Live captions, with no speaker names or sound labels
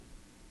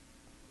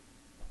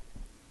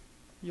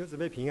弟兄姊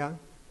妹平安。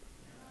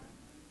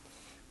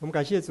我们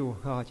感谢主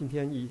啊，今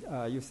天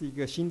又是一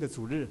个新的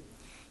主日，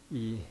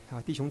以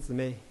弟兄姊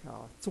妹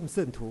众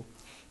圣徒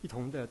一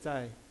同的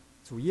在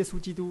主耶稣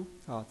基督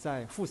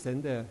在父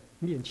神的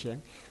面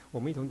前，我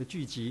们一同的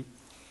聚集，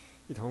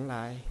一同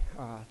来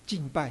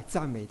敬拜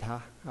赞美他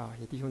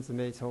也弟兄姊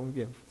妹从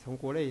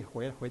国内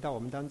回到我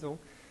们当中，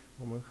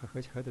我们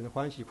何等的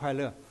欢喜快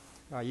乐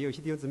也有一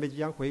些弟兄姊妹即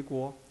将回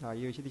国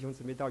也有一些弟兄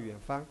姊妹到远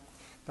方。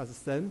但是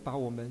神把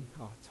我们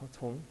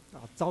从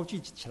召聚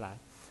起来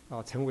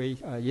成为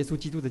耶稣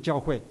基督的教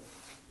会，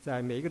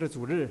在每一个的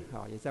主日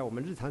也在我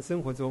们日常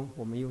生活中，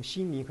我们用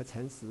心灵和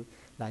诚实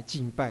来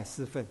敬拜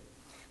侍奉。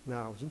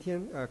那我今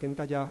天跟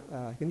大家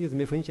跟弟兄姊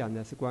妹分享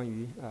的是关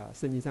于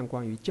圣经上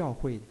关于教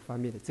会方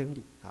面的真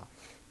理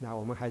那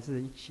我们还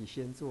是一起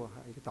先做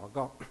一个祷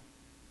告。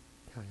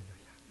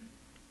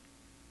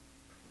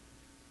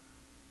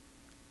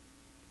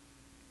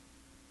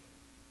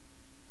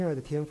亲爱的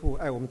天父，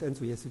爱我们的恩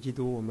主耶稣基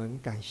督，我们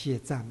感谢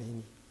赞美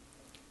你。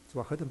主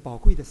啊，何等宝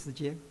贵的时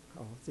间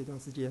这段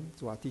时间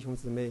主啊，弟兄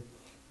姊妹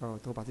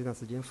都把这段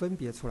时间分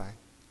别出来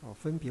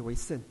分别为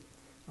圣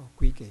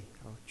归给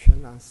全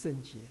然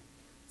圣洁、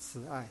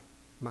慈爱、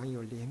满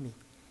有怜悯、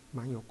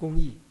满有公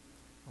义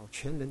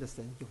全能的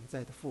神、永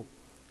在的父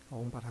我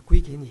们把它归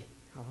给你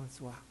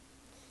主啊，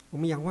我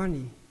们仰望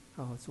你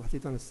主啊，这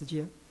段的时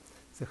间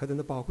是何等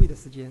的宝贵的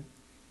时间，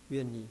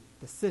愿你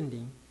的圣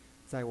灵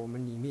在我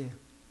们里面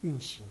运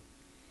行，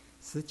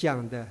使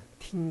讲的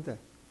听的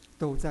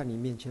都在你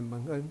面前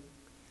蒙恩，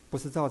不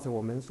是照着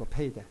我们所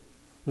配的，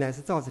乃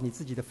是照着你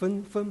自己的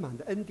丰满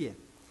的恩典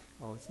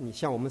你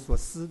向我们所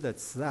施的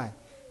慈爱，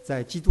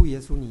在基督耶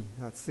稣你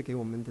赐给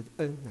我们的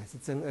恩乃是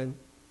真恩，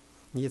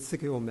你也赐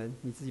给我们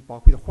你自己宝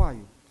贵的话语，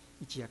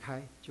一解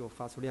开就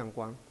发出亮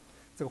光，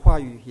这个话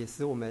语也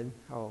使我们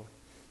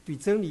对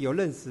真理有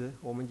认识，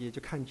我们也就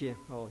看见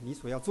你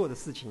所要做的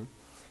事情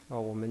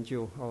我们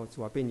就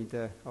主要被你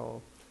的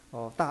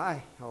大爱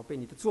被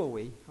你的作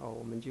为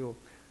我们就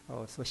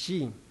所吸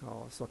引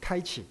所开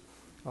启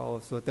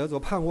所得着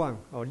盼望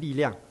力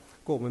量，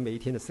过我们每一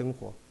天的生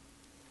活。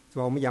主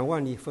啊，我们仰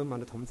望你丰满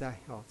的同在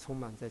充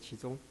满在其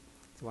中。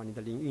主啊，你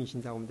的灵运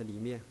行在我们的里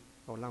面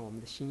让我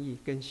们的心意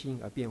更新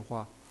而变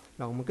化，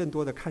让我们更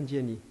多的看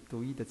见你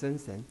独一的真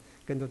神，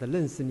更多的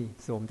认识你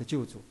是我们的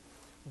救主，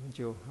我们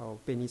就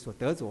被你所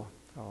得着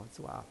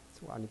主啊，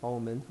你把我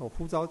们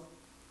呼召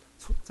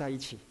在一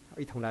起，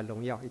一同来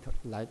荣耀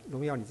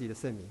你自己的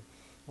圣名。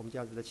我们这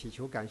样子的祈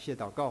求感谢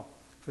祷告，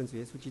奉主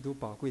耶稣基督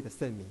宝贵的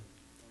圣名，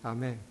阿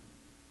们。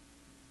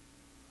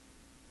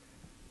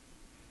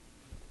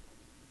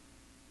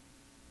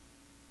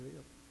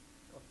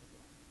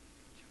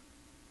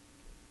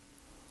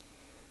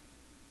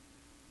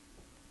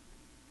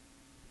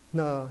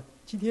那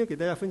今天给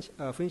大家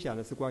分享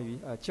的是关于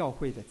教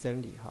会的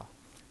真理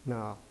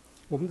那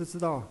我们都知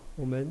道，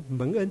我们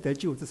蒙恩得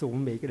救，这是我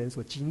们每个人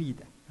所经历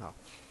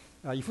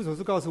的以弗所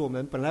书告诉我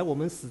们，本来我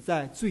们死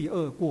在罪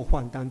恶过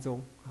患当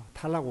中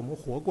他让我们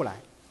活过来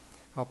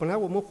本来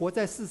我们活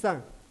在世上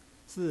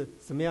是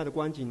什么样的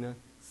光景呢？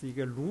是一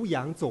个如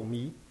羊走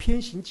迷，偏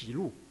行己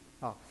路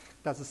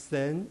但是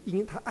神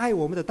因他爱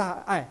我们的大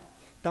爱，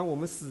当我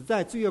们死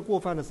在罪恶过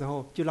犯的时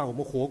候，就让我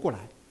们活过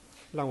来，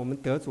让我们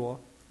得着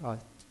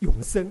永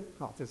生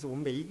这是我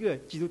们每一个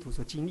基督徒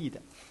所经历的，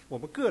我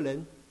们个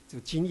人就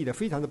经历的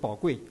非常的宝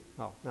贵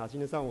那今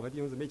天上午和弟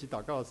兄姊妹一起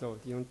祷告的时候，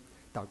弟兄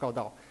祷告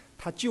到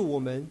他救我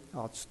们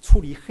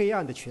出离黑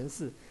暗的权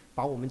势，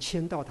把我们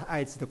迁到他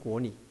爱子的国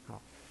里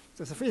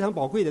这是非常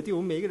宝贵的，对我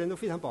们每一个人都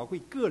非常宝贵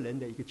个人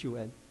的一个救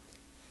恩。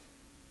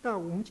但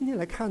我们今天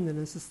来看的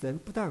呢，是神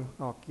不但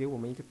给我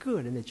们一个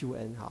个人的救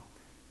恩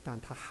但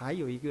他还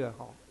有一个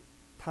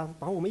他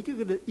把我们一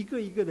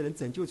个一个的人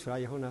拯救出来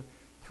以后呢，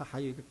他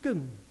还有一个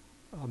更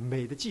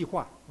美的计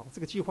划这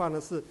个计划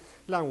呢是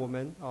让我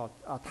们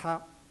他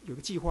有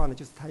个计划呢，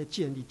就是他要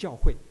建立教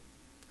会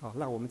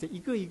让我们这一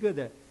个一个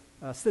的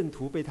圣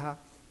徒被他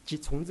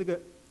从这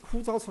个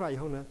呼召出来以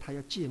后呢，他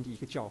要建立一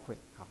个教会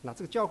那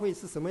这个教会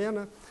是什么样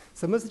呢？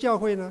什么是教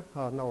会呢？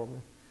那我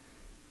们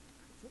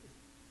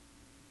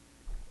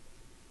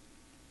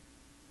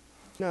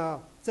那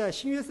在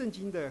新约圣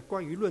经的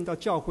关于论到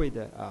教会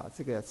的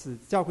这个是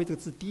教会这个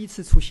字第一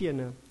次出现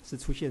呢，是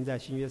出现在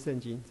新约圣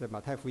经，在马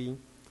太福音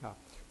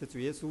这主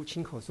耶稣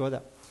亲口说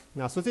的。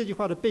那说这句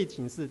话的背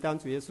景是，当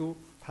主耶稣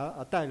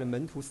他带了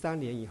门徒3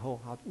年以后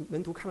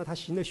门徒看到他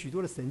行了许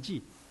多的神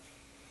迹，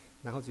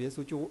然后主耶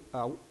稣就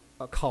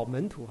考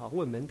门徒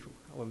问门徒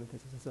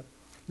就是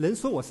人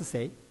说我是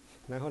谁？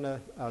然后呢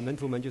门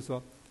徒们就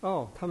说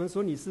他们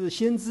说你是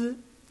先知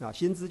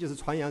先知就是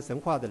传扬神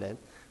话的人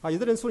有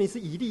的人说你是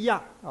以利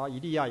亚以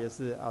利亚也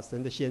是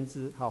神的先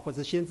知或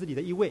者先知里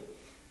的一位。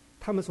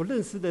他们所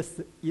认识的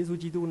耶稣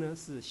基督呢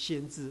是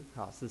先知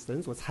是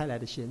神所差来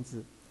的先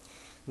知。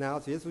然后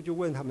主耶稣就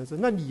问他们说，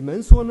那你们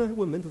说呢？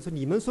问门徒说，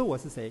你们说我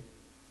是谁？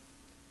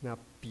那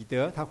彼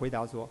得他回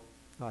答说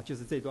就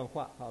是这段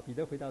话彼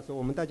得回答说，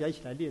我们大家一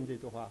起来念这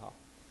段话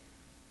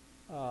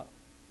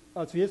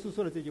主耶稣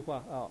说了这句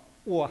话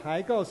我还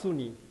告诉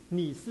你，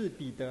你是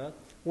彼得，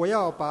我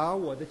要把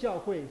我的教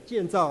会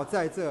建造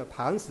在这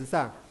磐石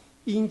上，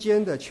阴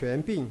间的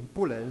权柄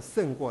不能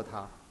胜过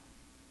它。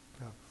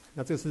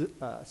那这是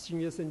新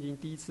约圣经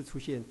第一次出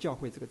现教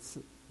会这个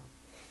词。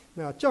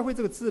那教会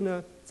这个字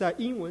呢，在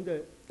英文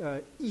的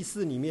意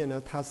思里面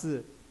呢，它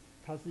是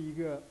一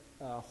个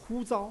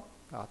呼召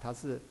啊，它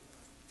是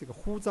这个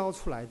呼召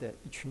出来的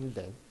一群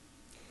人。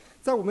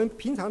在我们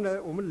平常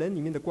的我们人里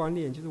面的观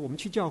念，就是我们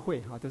去教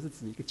会都是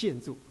指一个建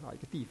筑一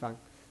个地方，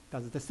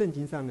但是在圣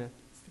经上呢，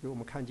这个我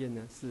们看见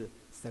呢是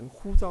神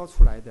呼召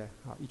出来的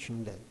一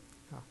群人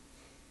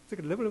这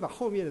个能不能把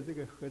后面的这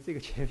个和这个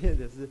前面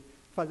的是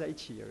放在一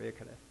起，有没有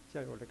可能？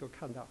像我能够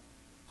看到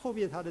后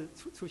面它的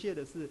出现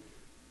的是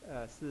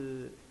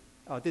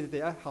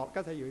对好，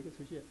刚才有一个出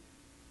现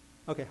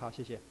OK 好，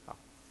谢谢。好，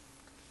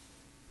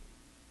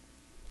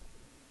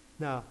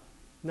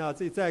那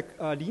这在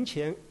灵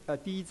前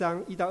第1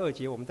章1到2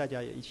节，我们大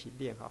家也一起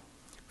念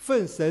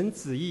奉神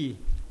旨意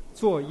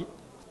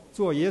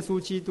做耶稣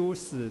基督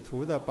使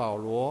徒的保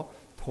罗，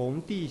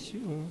同弟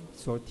兄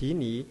所提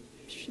尼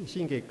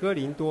信给哥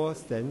林多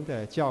神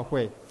的教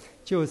会，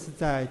就是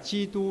在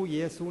基督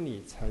耶稣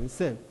里成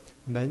圣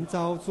蒙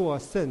召做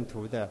圣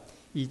徒的，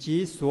以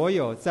及所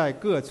有在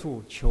各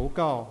处求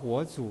告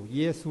我主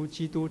耶稣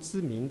基督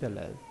之名的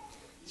人。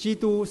基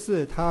督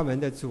是他们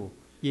的主，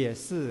也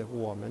是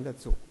我们的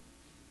主。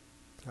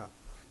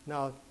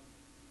那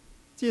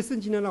这些圣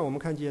经呢，让我们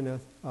看见呢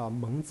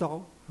蒙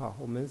召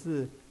我们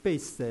是被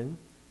神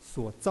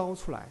所召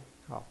出来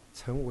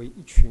成为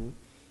一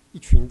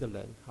群的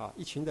人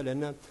一群的人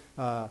呢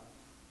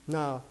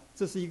那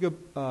这是一个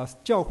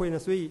教会呢，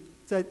所以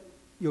在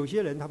有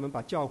些人他们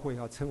把教会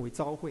称为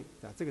召会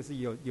这个是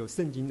有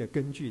圣经的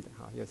根据的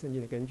有圣经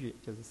的根据，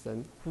就是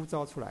神呼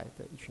召出来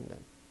的一群人，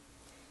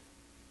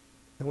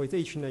成为这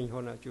一群人以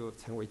后呢，就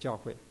成为教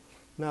会。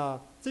那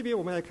这边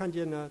我们来看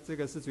见呢，这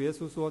个是主耶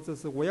稣说，这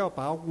是我要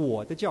把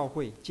我的教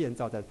会建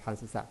造在磐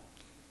石上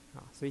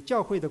所以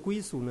教会的归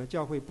属呢，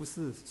教会不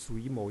是属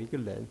于某一个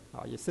人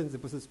也甚至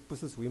不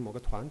是属于某个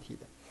团体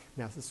的，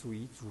那是属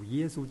于主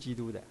耶稣基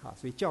督的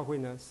所以教会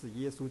呢是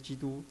耶稣基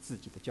督自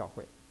己的教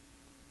会。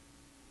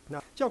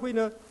那教会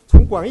呢，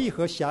从广义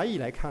和狭义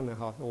来看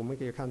呢我们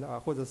可以看到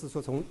或者是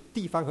说从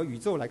地方和宇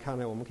宙来看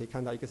呢，我们可以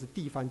看到一个是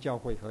地方教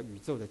会和宇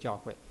宙的教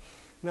会。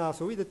那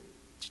所谓的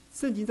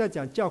圣经在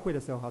讲教会的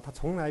时候它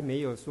从来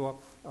没有说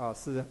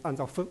是按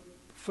照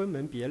分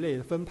门别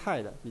类分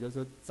派的，比如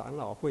说长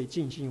老会、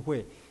浸信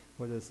会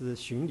或者是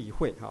巡礼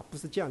会不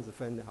是这样子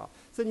分的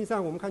圣经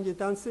上我们看见，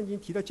当圣经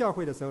提到教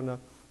会的时候呢，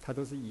它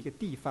都是以一个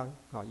地方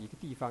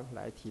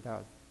来提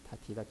到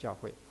教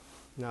会。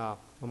那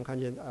我们看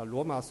见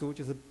罗马书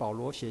就是保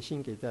罗写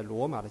信给在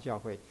罗马的教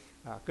会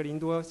哥林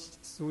多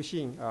书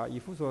信以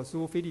弗所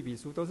书、腓立比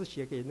书都是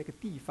写给那个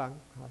地方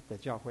的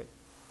教会。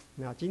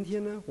那今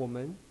天呢，我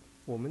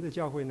们的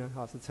教会呢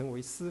是称为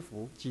司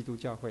福基督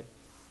教会。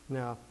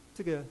那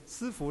这个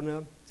司福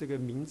呢，这个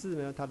名字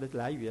呢，它的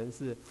来源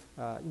是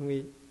因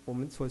为我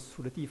们所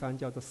处的地方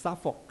叫做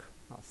Suffolk，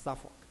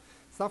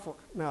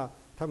 那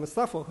他们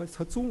Suffolk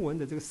和中文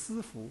的这个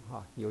司福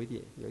有一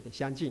点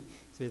相近，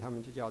所以他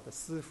们就叫做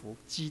司福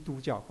基督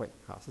教会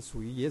是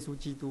属于耶稣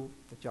基督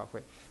的教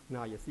会，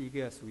那也是一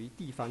个属于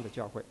地方的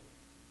教会。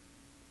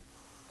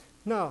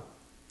那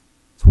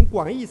从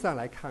广义上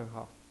来看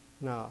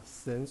那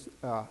神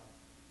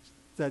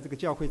在这个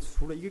教会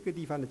除了一个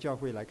地方的教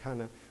会来看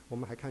呢，我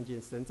们还看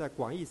见神在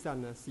广义上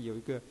呢是有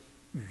一个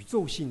宇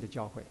宙性的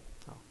教会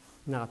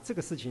那这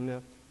个事情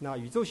呢，那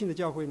宇宙性的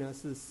教会呢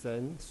是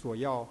神所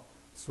要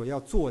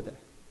做的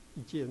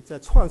一件，在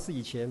创世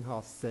以前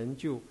神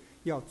就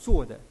要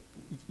做的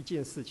一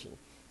件事情。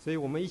所以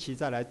我们一起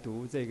再来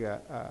读这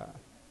个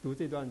读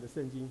这段的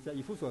圣经，在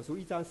以弗所书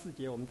1章4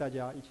节，我们大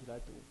家一起来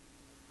读。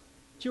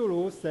就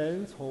如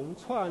神从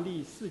创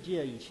立世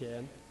界以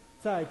前，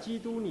在基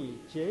督里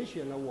拣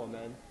选了我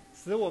们，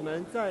使我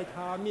们在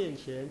他面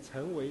前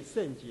成为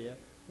圣洁，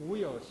无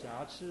有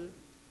瑕疵。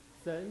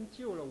神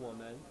救了我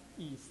们，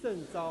以圣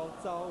召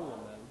我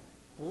们，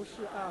不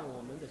是按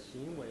我们的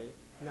行为，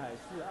乃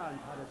是按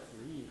他的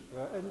旨意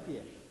和恩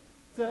典。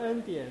这恩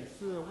典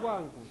是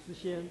万古之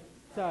先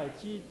在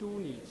基督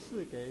里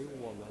赐给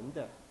我们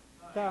的，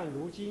但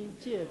如今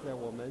借着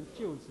我们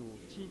救主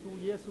基督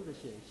耶稣的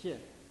显现，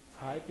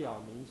才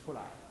表明出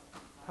来。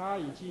他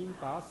已经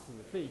把死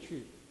废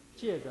去，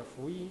借着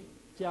福音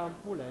将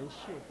不能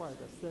朽坏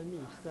的生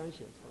命彰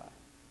显出来。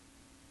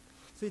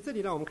所以这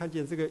里让我们看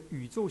见这个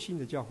宇宙性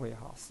的教会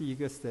是一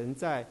个神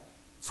在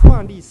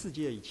创立世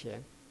界以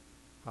前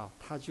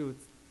他就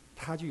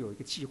有一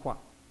个计划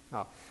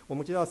我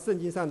们知道圣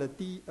经上的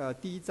第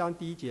1章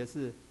第1节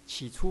是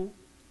起初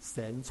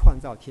神创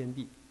造天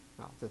地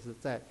这是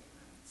在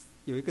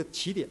有一个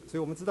起点，所以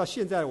我们知道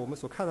现在我们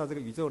所看到这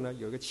个宇宙呢，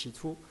有一个起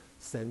初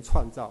神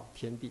创造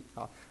天地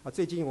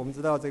最近我们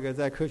知道这个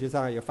在科学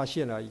上也发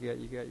现了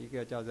一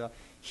个叫做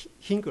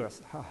Higgs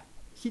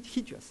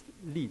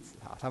粒子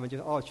他们就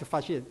是去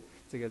发现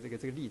这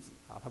个例子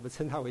啊，他们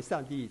称它为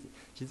上帝粒子。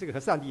其实这个和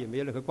上帝也没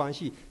有任何关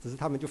系，只是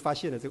他们就发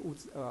现了这个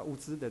物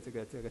质的这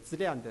个质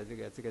量的这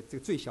个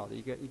最小的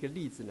一个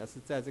粒子呢，是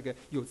在这个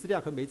有质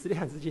量和没质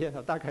量之间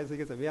啊，大概是一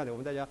个怎么样的？我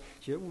们大家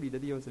学物理的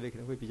弟兄姊妹可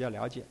能会比较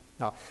了解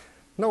啊。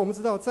那我们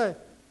知道，在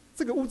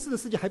这个物质的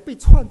世界还被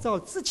创造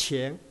之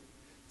前，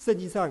圣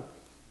经上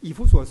以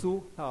弗所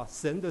书啊，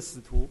神的使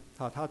徒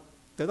啊，他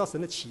得到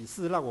神的启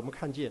示，让我们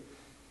看见，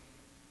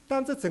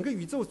当这整个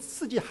宇宙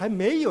世界还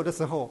没有的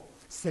时候，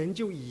神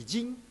就已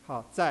经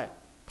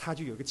他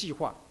就有个计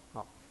划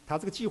啊。他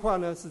这个计划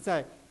呢，是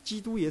在基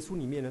督耶稣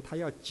里面呢，他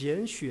要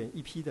拣选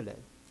一批的人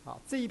啊。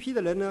这一批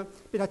的人呢，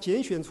被他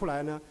拣选出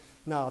来呢，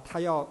那他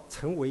要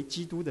成为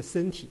基督的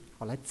身体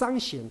啊，来彰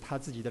显他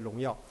自己的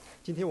荣耀。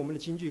今天我们的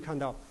金句看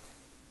到，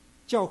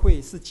教会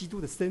是基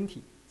督的身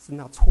体，是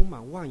那充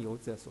满万有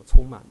者所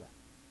充满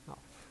的啊。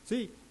所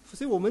以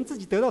我们自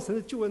己得到神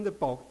的救恩的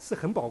是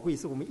很宝贵，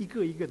是我们一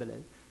个一个的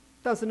人。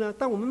但是呢，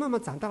当我们慢慢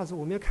长大的时候，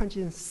我们要看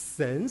见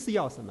神是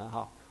要什么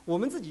哈。我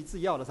们自己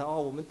要的时候，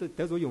我们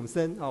得着永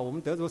生啊，我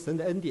们得着神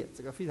的恩典，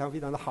这个非常非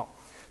常的好。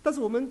但是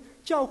我们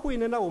教会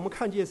呢，让我们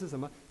看见是什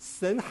么？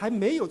神还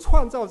没有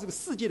创造这个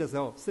世界的时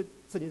候，圣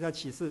经上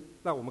启示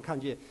让我们看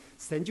见，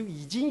神就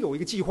已经有一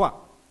个计划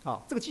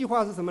啊。这个计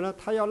划是什么呢？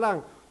他要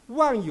让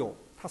万有，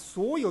他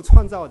所有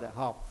创造的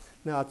哈，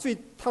那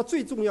他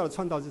最重要的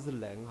创造就是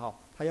人哈，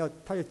他要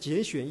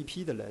拣选一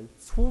批的人，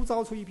呼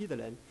召出一批的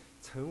人，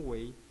成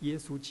为耶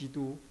稣基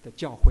督的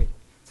教会，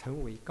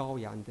成为羔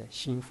羊的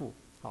心腹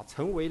啊，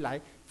成为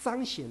来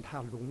彰显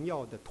他荣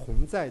耀的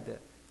同在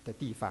的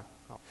地方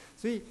啊。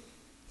所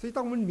以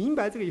当我们明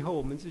白这个以后，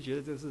我们就觉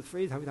得这是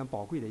非常非常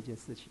宝贵的一件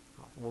事情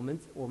啊。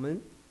我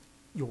们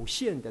有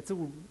限的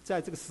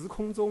在这个时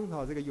空中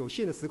啊，这个有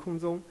限的时空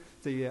中，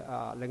这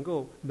个能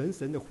够蒙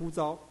神的呼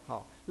召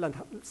啊，让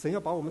神要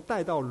把我们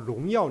带到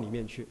荣耀里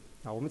面去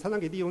啊。我们常常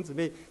给弟兄姊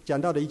妹讲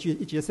到的一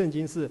节圣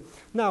经是：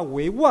那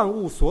为万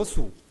物所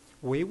属，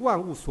为万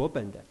物所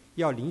本的，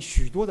要领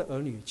许多的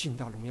儿女进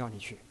到荣耀里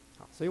去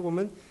啊。所以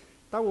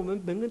当我们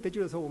蒙恩得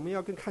救的时候，我们要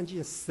更看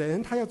见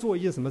神他要做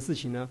一件什么事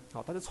情呢？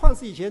好，他在创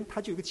世以前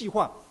他就有一个计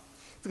划，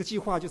这个计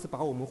划就是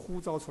把我们呼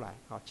召出来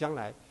啊，将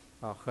来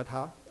啊和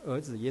他儿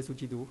子耶稣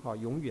基督啊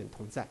永远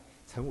同在，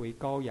成为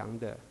羔羊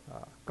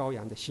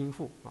的心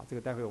腹啊。这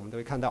个待会我们都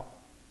会看到。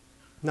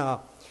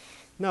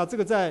那这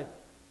个在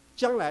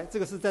将来，这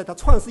个是在他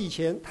创世以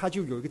前他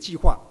就有一个计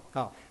划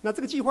啊。那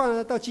这个计划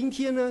呢，到今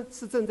天呢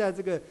是正在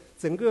这个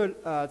整个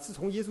自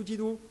从耶稣基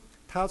督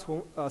他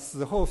从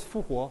死后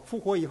复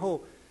活以后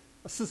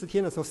40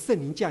天的时候，圣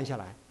灵降下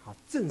来，好，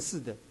正式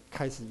的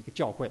开始一个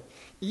教会，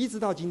一直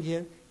到今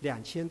天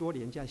2000多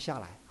年这样下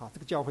来，好，这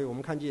个教会我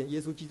们看见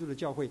耶稣基督的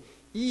教会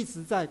一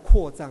直在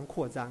扩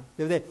张，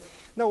对不对？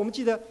那我们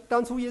记得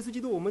当初耶稣基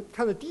督，我们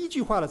看了第一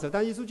句话的时候，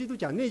当耶稣基督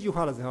讲那句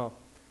话的时候，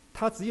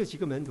他只有几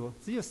个门徒，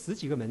只有10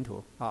几个门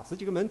徒啊，10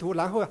几个门徒，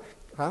然后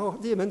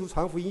这些门徒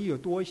传福音有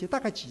多一些，大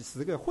概几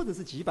十个或者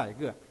是几百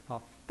个，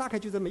好，大概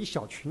就这么一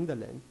小群的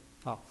人，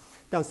好。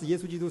但是耶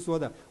稣基督说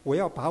的，我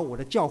要把我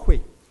的教会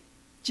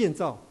建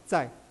造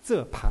在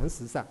这磐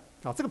石上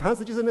啊，这个磐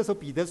石就是那时候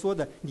彼得说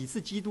的，你是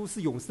基督，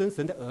是永生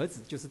神的儿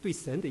子，就是对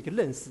神的一个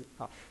认识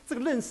啊。这个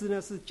认识呢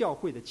是教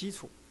会的基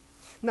础。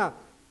那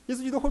耶稣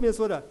基督后面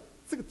说的，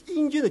这个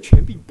阴间的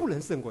权柄不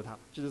能胜过他，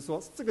就是说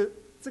这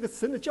个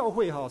神的教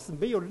会哈是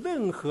没有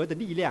任何的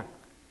力量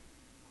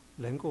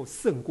能够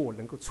胜过，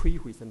能够摧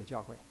毁神的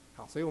教会。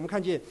好，所以我们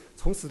看见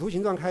从使徒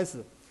行传开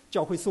始，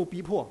教会受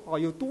逼迫啊，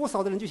有多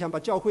少的人就想把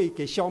教会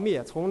给消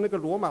灭？从那个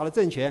罗马的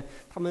政权，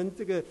他们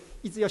这个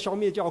一直要消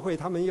灭教会，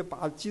他们要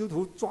把基督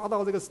徒抓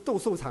到这个斗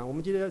兽场。我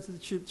们今天是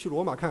去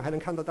罗马看，还能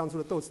看到当初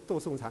的斗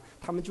兽场，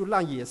他们就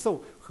让野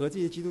兽和这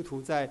些基督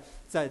徒在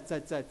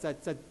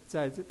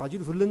把基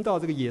督徒扔到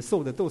这个野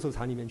兽的斗兽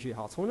场里面去。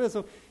好，从那时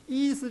候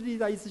历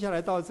代一直下来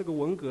到这个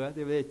文革，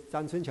对不对？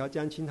张春桥、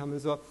江青他们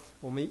说，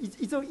我们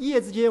一夜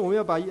之间，我们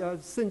要把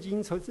圣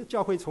经从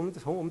教会从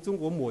我们中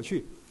国抹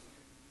去。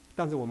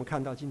但是我们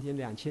看到今天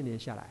2000年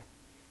下来，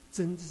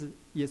真是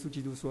耶稣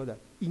基督说的，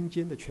阴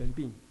间的权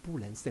柄不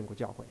能胜过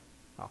教会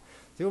啊。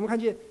所以我们看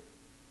见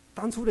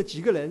当初的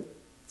几个人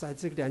在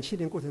这个2000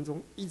年过程中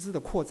一直的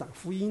扩展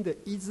福音的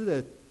一直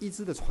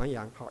的传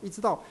扬，好，一直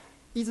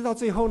到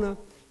最后呢，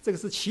这个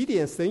是起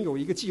点，神有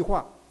一个计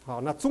划，好，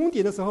那终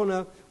点的时候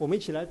呢，我们一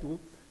起来读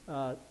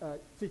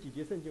这几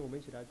节圣经，我们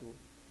一起来读，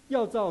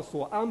要照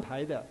所安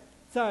排的，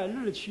在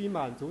日期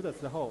满足的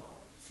时候，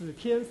使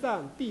天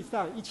上地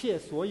上一切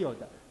所有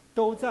的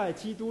都在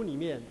基督里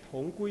面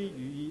同归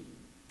于一，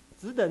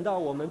只等到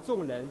我们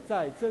众人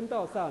在真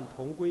道上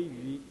同归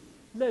于一，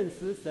认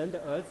识神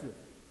的儿子，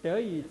得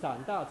以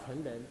长大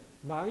成人，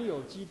满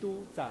有基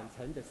督长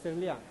成的身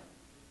量，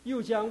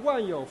又将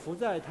万有伏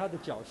在他的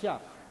脚下，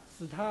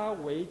使他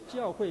为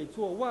教会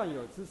做万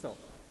有之首。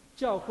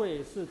教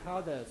会是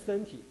他的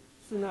身体，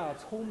是那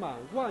充满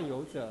万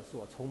有者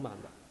所充满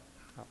的。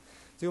好，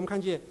所以我们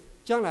看见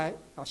将来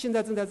啊，现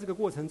在正在这个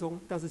过程中，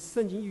但是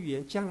圣经预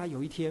言将来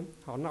有一天，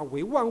好，那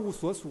为万物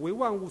所属、为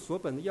万物所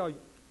本的，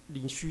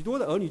领许多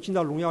的儿女进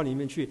到荣耀里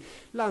面去，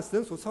让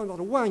神所创造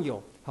的万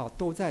有好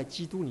都在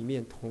基督里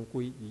面同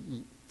归于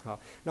一。好，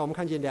那我们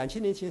看见2000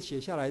年前写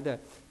下来的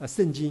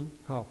圣经，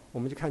好，我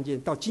们就看见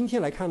到今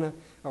天来看呢，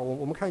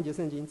我们看一节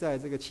圣经，在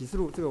这个启示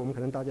录，这个我们可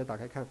能大家打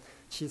开看，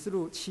启示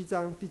录7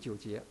章第9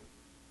节，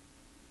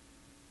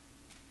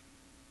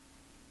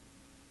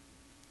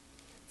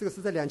这个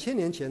是在2000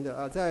年前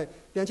的在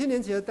2000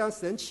年前，当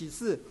神启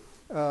示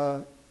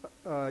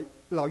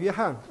老约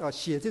翰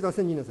写这段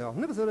圣经的时候，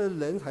那个时候的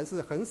人还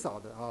是很少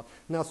的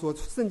那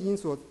圣经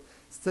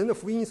神的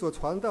福音所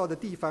传到的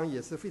地方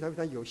也是非常非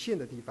常有限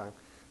的地方。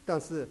但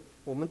是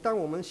当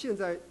我们现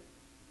在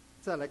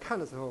再来看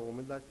的时候，我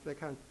们再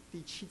看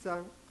第7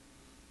章，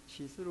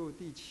启示录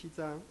第7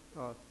章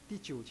第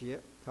9节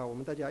我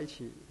们大家一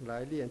起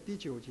来练第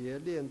9节，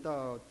练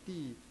到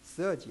第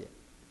12节，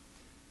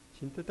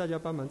请大家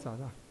帮忙找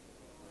到。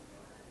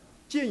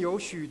见有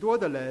许多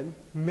的人，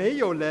没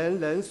有人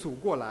能数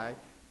过来，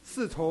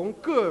是从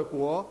各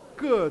国、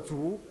各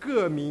族、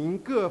各民、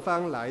各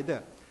方来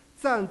的，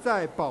站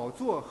在宝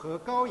座和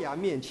羔羊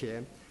面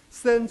前，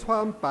身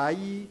穿白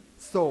衣，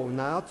手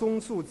拿棕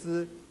树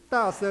枝，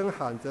大声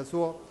喊着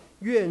说：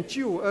愿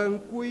救恩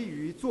归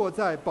于坐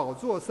在宝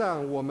座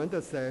上我们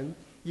的神，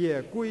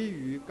也归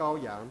于羔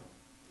羊。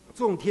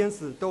众天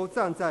使都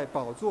站在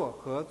宝座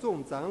和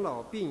众长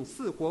老并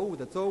四活物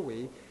的周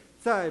围，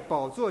在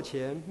宝座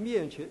前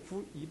面前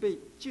预备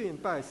敬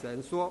拜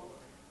神，说：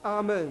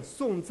阿们！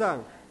颂赞、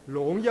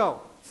荣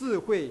耀、智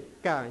慧、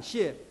感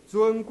谢、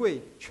尊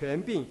贵、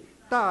权柄、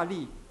大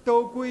力，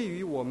都归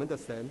于我们的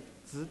神，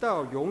直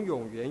到永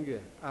永远远。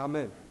阿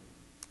们。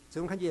所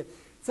以我们看见，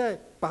在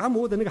拔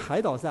摩的那个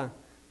海岛上，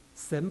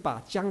神把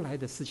将来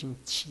的事情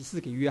启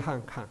示给约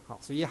翰看。好，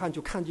所以约翰就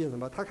看见什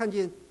么？他看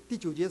见第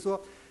9节说：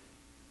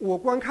我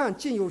观看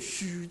见有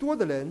许多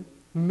的人，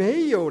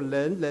没有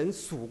人能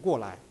数过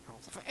来。好，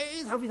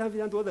非常非常非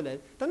常多的人。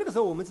但那个时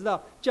候我们知道，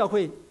教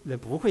会人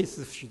不会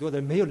是许多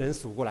人，没有人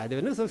数过来，对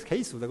不对？那个时候是可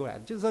以数得过来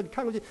的。就是说，你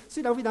看过去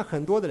虽然非常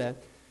很多的人，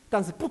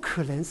但是不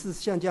可能是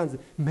像这样子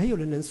没有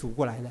人能数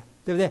过来的，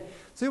对不对？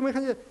所以我们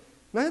看见，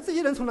那这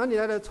些人从哪里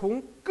来的？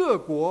从各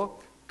国、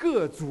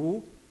各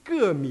族、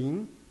各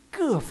民、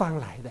各方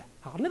来的。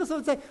好，那个时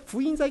候在福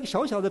音在一个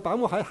小小的拔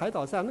摩海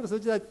岛上，那个时候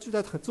就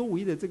在周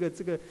围的这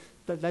个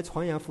来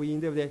传扬福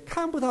音，对不对？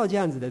看不到这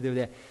样子的，对不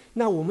对？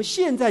那我们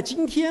现在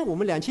今天我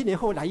们2000年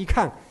后来一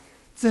看，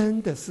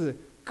真的是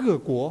各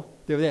国，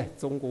对不对？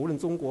中国无论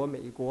中国、美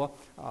国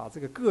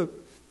这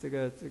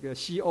个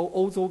西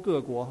欧洲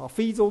各国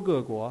非洲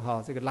各国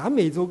这个南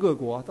美洲各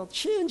国，到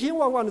千千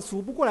万万的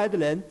数不过来的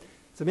人，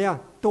怎么样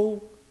都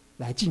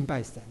来敬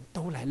拜神，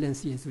都来认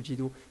识耶稣基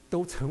督，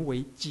都成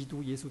为基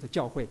督耶稣的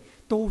教会，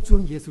都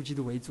尊耶稣基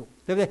督为主，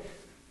对不对？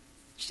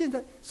现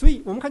在，所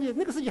以我们看见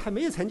那个事情还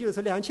没有成就的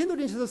时候，2000多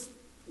年前的时候，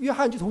约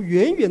翰就从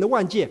远远的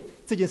望见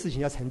这件事情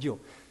要成就。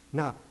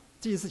那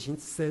这件事情，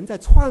神在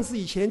创世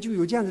以前就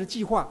有这样子的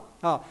计划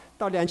到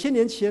2000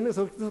年前那时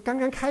候刚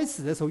刚开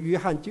始的时候，约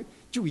翰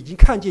就已经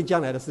看见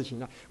将来的事情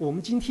了。我们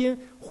今天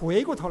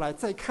回过头来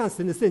再看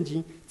神的圣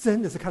经，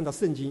真的是看到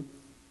圣经，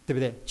对不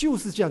对？就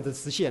是这样子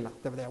实现了，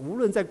对不对？无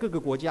论在各个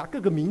国家、各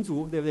个民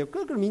族，对不对？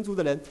各个民族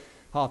的人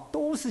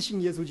都是信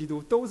耶稣基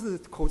督，都是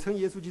口称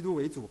耶稣基督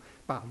为主，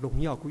把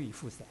荣耀归于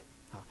父神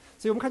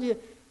所以我们看见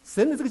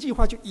神的这个计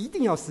划就一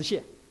定要实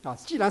现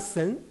既然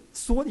神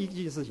说的一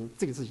件事情，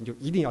这个事情就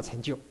一定要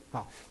成就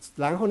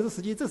然后呢，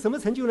这什么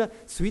成就呢？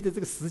随着这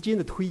个时间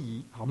的推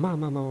移慢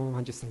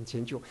慢就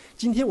成就。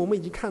今天我们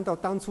已经看到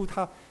当初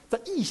他在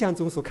意象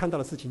中所看到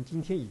的事情，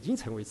今天已经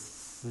成为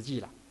实际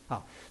了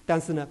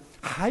但是呢，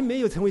还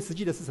没有成为实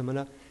际的是什么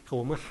呢？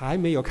我们还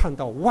没有看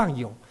到万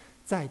有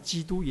在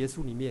基督耶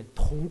稣里面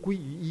同归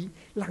于一，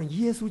让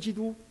耶稣基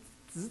督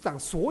执掌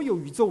所有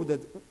宇宙的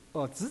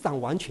执掌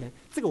完全，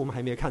这个我们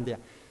还没有看见。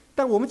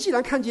但我们既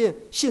然看见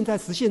现在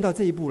实现到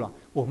这一步了，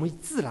我们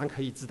自然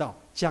可以知道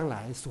将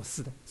来所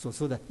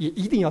说的也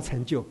一定要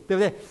成就，对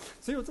不对？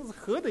所以这是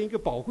何等一个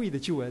宝贵的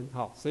救恩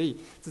所以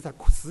这在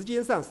时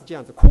间上是这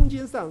样子，空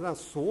间上让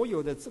所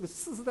有的这个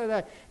世世代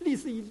代历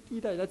史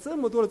一代来这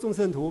么多的众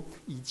圣徒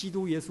以基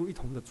督耶稣一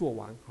同的作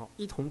王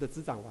一同的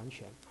执掌完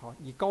全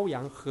以羔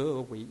羊合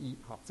而为一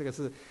这个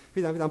是非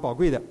常非常宝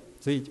贵的。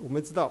所以我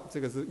们知道这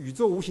个是宇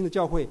宙无形的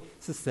教会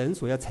是神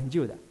所要成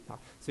就的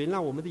所以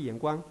让我们的眼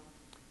光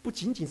不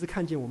仅仅是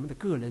看见我们的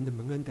个人的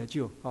蒙恩得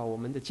救我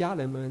们的家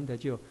人蒙恩得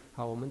救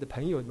我们的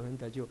朋友蒙恩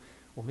得救，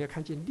我们要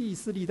看见历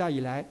世历代以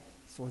来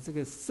所这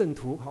个圣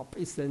徒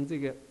被神这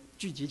个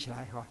聚集起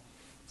来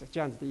在这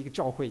样子的一个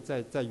教会，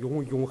在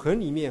永恒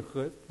里面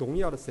和荣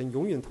耀的神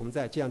永远同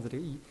在，这样子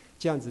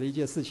的一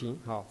件事情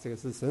这个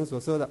是神所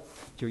说的，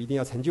就一定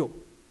要成就。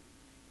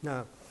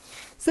那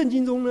圣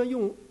经中呢，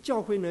用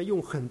教会呢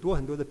用很多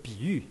很多的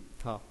比喻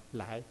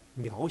来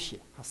描写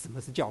什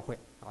么是教会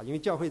因为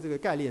教会这个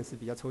概念是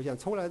比较抽象，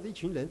抽来的一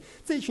群人，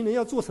这一群人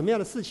要做什么样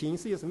的事情，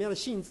是有什么样的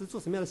性质，做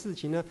什么样的事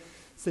情呢？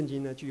圣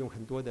经呢就用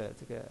很多的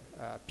这个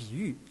比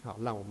喻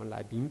让我们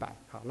来明白。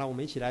好，让我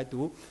们一起来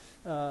读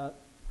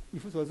以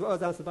弗所书2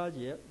章18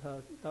节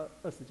到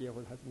20节，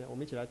或者还是怎么样，我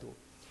们一起来读。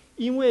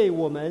因为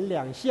我们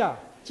两下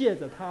借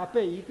着他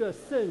被一个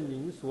圣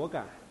灵所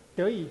感，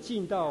得以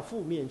进到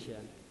父面前。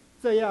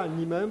这样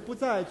你们不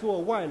再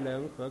做外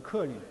人和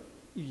客旅，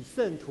与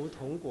圣徒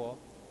同国，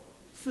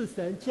是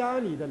神家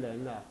里的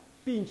人了，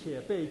并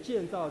且被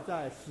建造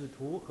在使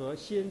徒和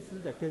先知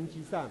的根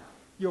基上，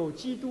有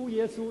基督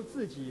耶稣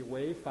自己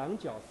为房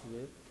角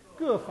石，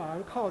各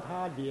房靠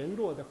他联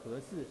络的合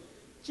适，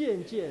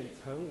渐渐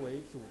成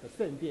为主的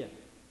圣殿。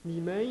你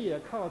们也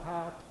靠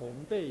他同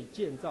被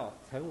建造，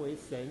成为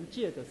神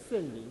借着圣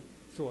灵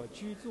所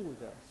居住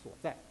的所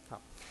在。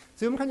好，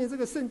所以我们看见这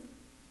个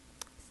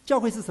教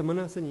会是什么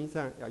呢？圣经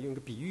上要用一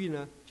个比喻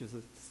呢，就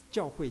是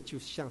教会就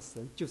像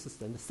神，就是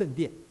神的圣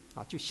殿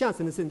啊，就像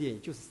神的圣殿，也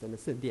就是神的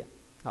圣殿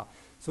啊。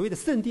所谓的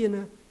圣殿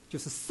呢，就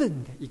是圣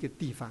的一个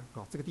地方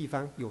啊，这个地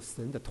方有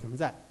神的同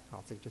在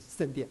啊，这个就是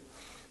圣殿。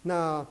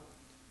那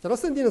讲到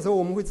圣殿的时候，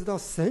我们会知道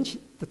神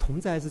的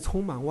同在是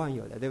充满万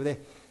有的，对不对？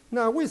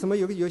那为什么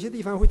有些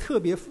地方会特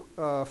别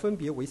分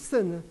别为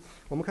圣呢？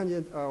我们看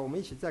见我们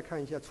一起再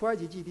看一下出埃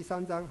及记第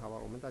3章，好吧？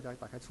我们大家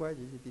打开出埃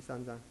及记第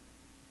3章。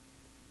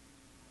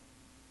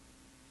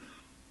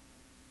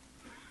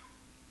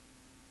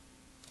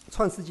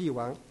创世纪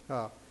完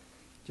啊，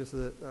就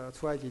是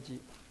出埃及记。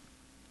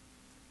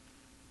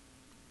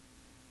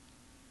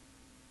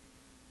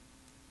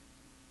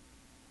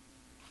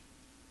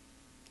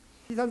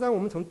第3章我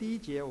们从第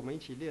1节我们一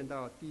起练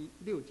到第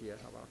6节，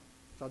好不好？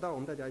找到我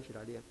们大家一起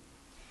来练。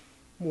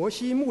摩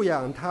西牧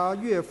养他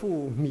岳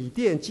父米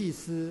甸祭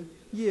司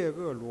耶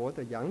俄罗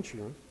的羊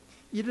群，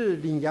一日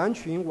领羊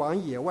群往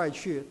野外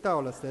去，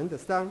到了神的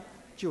山，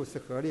就是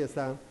何烈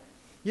山。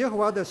耶和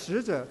华的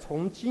使者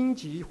从荆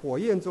棘火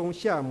焰中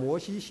向摩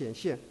西显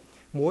现，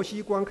摩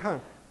西观看，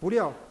不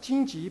料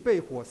荆棘被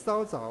火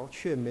烧着，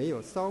却没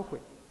有烧毁。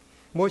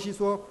摩西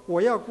说：“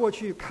我要过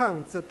去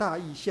看这大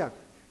异象，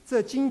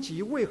这荆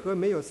棘为何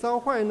没有烧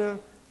坏呢？”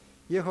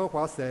耶和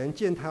华神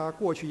见他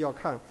过去要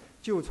看，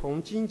就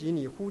从荆棘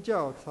里呼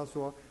叫他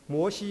说：“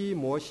摩西，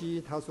摩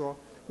西！”他说：“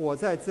我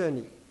在这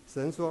里。”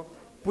神说：“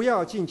不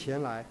要近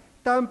前来，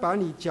单把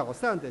你脚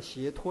上的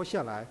鞋脱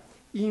下来，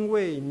因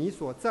为你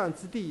所站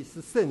之地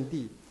是圣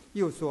地。”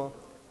又说：“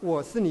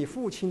我是你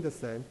父亲的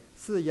神，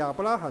是亚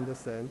伯拉罕的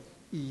神，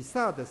以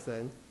撒的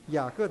神，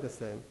雅各的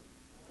神。”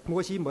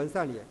摩西蒙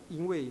上脸，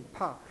因为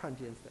怕看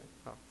见神。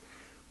好，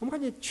我们看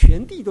见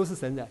全地都是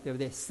神的，对不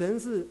对？神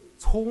是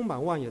充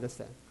满万有的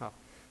神。好，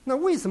那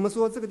为什么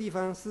说这个地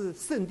方是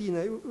圣地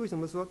呢？为什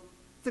么说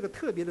这个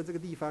特别的这个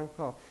地方？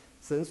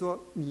神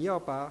说你要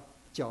把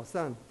脚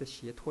上的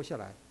鞋脱下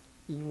来，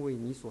因为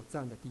你所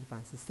站的地方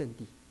是圣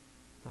地。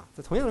啊，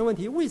这同样的问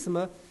题，为什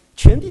么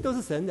全地都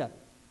是神的？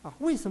啊，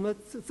为什么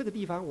这个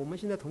地方我们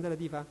现在同在的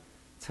地方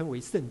称为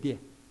圣殿？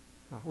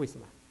啊，为什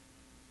么？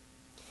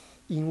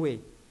因为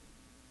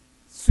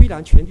虽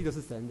然全地都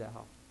是神的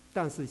哈，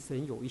但是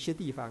神有一些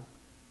地方，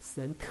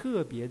神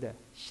特别的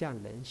向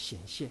人显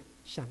现，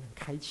向人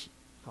开启。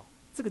好，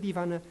这个地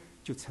方呢，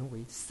就成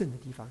为圣的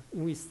地方，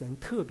因为神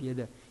特别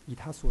的与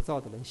他所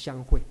造的人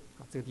相会。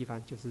啊，这个地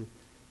方就是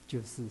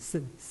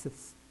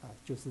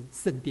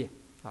圣殿。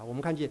啊，我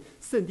们看见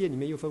圣殿里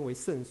面又分为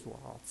圣所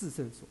啊、至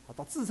圣所啊。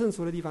到至圣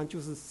所的地方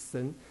就是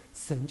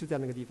神就在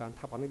那个地方，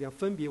他把那个地方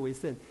分别为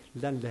圣，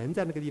让人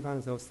在那个地方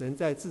的时候，神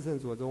在至圣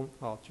所中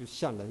就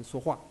向人说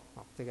话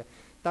啊。这个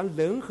当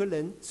人和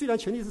人虽然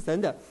权力是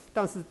神的，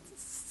但是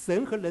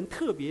神和人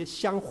特别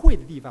相会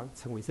的地方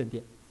成为圣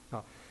殿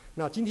啊。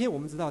那今天我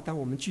们知道，当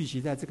我们聚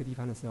集在这个地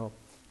方的时候，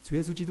主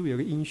耶稣基督有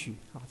个应许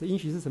啊，这应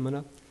许是什么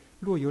呢？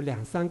若有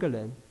2、3个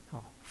人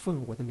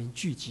奉我的名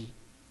聚集，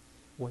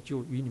我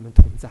就与你们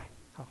同在。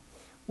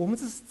我们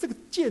这个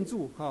建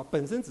筑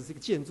本身只是一个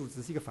建筑，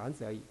只是一个房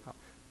子而已。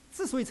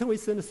之所以称为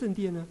神的圣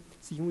殿呢，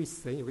是因为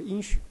神有个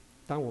应许，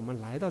当我们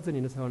来到这里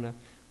的时候呢，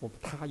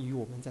他与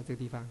我们在这个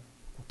地方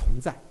同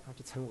在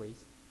就称为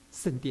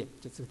圣殿，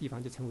就这个地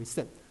方就称为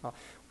圣啊。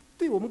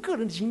对我们个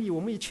人的经历，我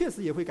们也确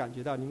实也会感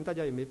觉到，你们大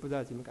家有没有不知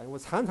道怎么感觉？我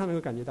常常能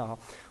够感觉到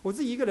我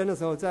自己一个人的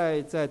时候，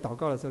在祷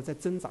告的时候，在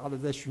挣扎的，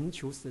在寻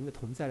求神的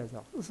同在的时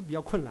候，那是比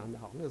较困难的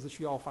那个是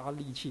需要花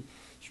力气，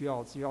需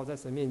要在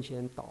神面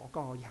前祷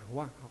告仰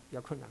望比较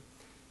困难。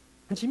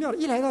很奇妙的，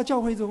一来到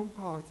教会中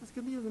这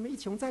跟弟兄姊妹一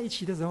同在一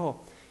起的时候，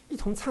一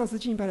同唱诗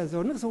敬拜的时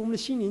候，那个时候我们的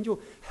心灵就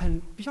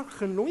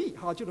很容易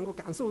就能够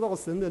感受到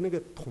神的那个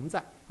同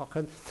在。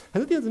很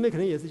多弟兄姊妹可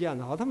能也是这样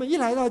的他们一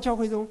来到教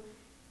会中，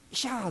一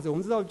下子我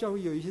们知道教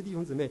会有一些弟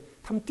兄姊妹，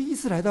他们第一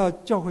次来到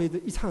教会的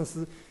一唱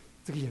诗，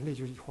这个眼泪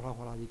就哗啦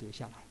哗啦就流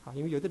下来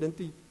因为有的人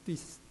对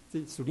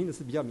这属灵的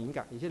事比较敏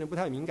感，有些人不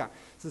太敏感，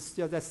是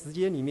要在时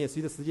间里面，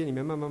随着时间里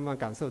面慢慢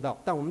感受到。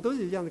但我们都是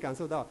这样子感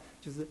受到，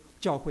就是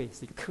教会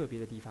是一个特别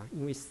的地方，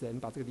因为神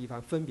把这个地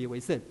方分别为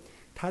圣，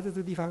他在这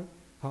个地方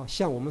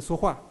向我们说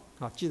话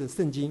借着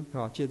圣经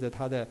借着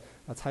他的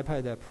差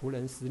派的仆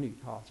人使女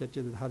借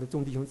着他的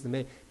众弟兄姊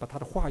妹，把他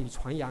的话语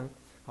传扬。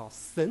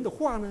神的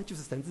话呢，就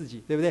是神自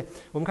己，对不对？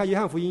我们看约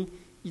翰福音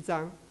1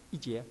章1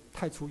节，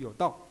太初有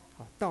道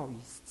道与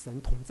神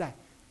同在，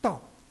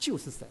道就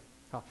是神。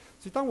所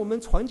以当我们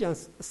传讲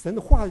神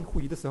的话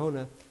语的时候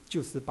呢，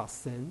就是把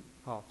神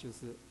就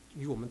是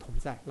与我们同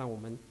在，让我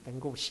们能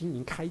够心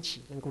灵开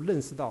启，能够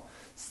认识到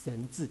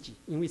神自己，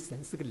因为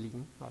神是个灵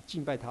啊，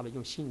敬拜他的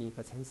用心灵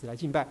和诚实来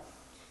敬拜。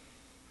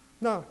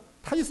那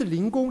它就是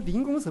灵宫，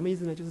灵宫什么意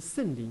思呢？就是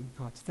圣灵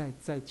啊，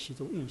在其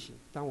中运行。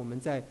当我们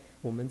在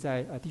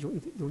弟兄一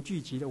同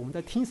聚集的，我们在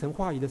听神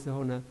话语的时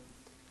候呢，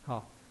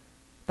好，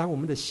当我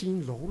们的心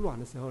柔软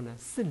的时候呢，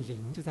圣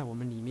灵就在我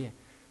们里面，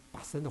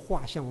把神的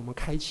话向我们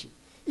开启。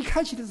一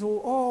开启的时候，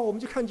我们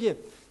就看见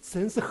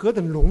神是何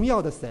等荣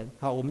耀的神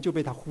啊，我们就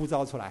被他呼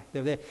召出来，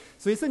对不对？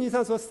所以圣经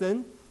上说，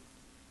神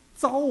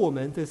召我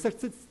们，这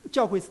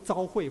教会是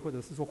召会，或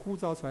者是说呼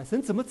召出来。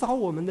神怎么召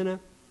我们的呢？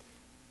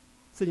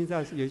圣经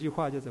上有一句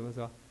话就怎么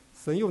说？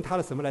神用他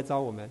的什么来召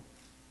我们？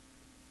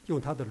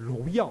用他的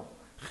荣耀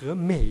和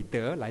美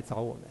德来召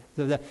我们，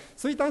是不是？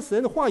所以当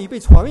神的话语被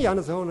传扬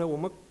的时候呢，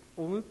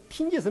我们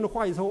听见神的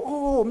话语之后，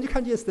我们就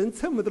看见神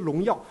这么的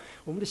荣耀，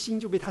我们的心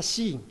就被他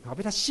吸引啊，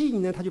被他吸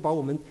引呢，他就把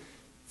我们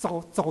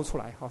招出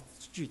来哈，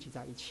聚集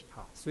在一起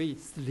哈。所以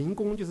灵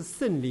宫就是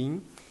圣灵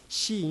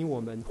吸引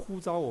我们，呼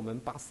召我们，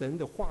把神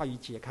的话语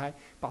解开，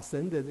把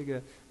神的这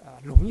个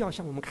荣耀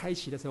向我们开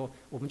启的时候，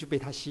我们就被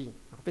他吸引。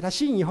被他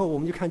吸引以后，我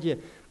们就看见，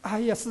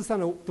哎呀，世上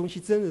的东西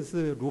真的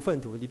是如粪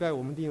土。礼拜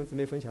我们弟兄姊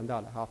妹分享到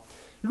了哈，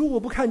如果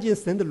不看见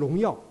神的荣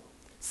耀，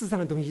世上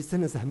的东西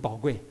真的是很宝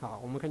贵啊！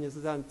我们看见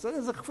世上真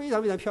的是非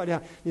常非常漂亮。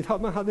你到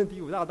曼哈顿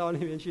第5大道那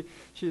边去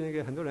那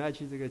个很多人爱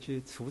去去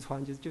橱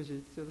窗，就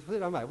是虽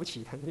然买不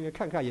起，但那边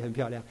看看也很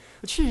漂亮，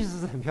确实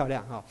是很漂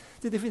亮啊，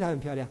这非常很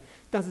漂亮。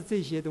但是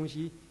这些东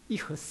西一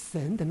和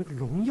神的那个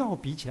荣耀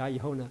比起来以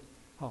后呢，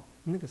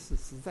那个是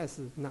实在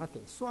是拿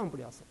点算不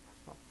了什么。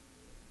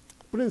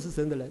不认识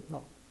神的人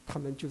他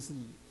们就是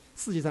以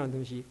世界上的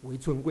东西为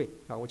尊贵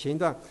啊！我前一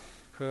段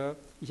和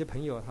一些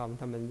朋友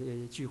他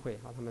们聚会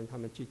他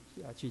们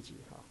聚集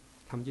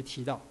他们就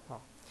提到他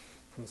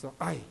们说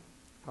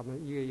他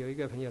们有一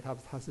个朋友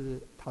他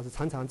是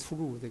常常出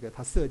入这个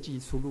他设计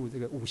出入这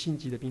个5星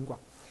级的宾馆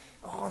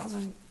他说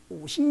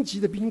5星级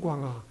的宾馆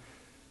啊，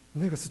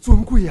那个是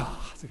尊贵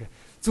啊，这个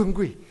尊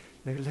贵，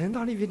那个人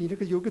到那边你那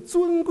个有个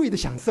尊贵的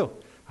享受。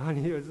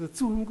你有这个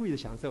尊贵的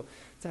享受，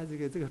在这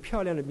个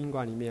漂亮的宾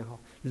馆里面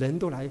人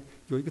都来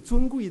有一个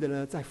尊贵的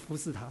呢在服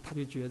侍他，他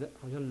就觉得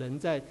好像人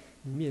在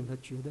里面，他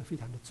觉得非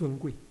常的尊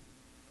贵。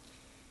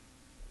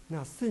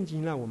那圣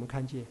经让我们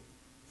看见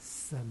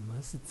什么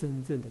是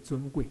真正的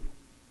尊贵。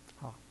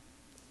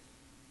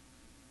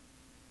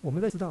我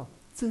们在知道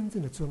真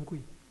正的尊贵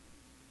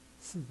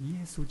是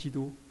耶稣基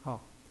督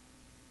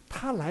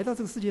他来到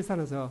这个世界上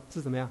的时候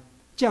是怎么样？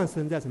降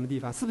生在什么地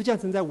方？是不是降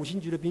生在5星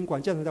级的宾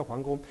馆？降生在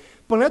皇宫？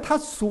本来他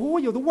所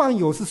有的万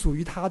有是属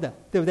于他的，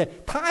对不对？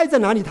他爱在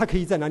哪里，他可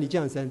以在哪里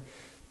降生。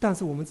但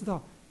是我们知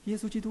道，耶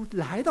稣基督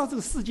来到这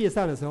个世界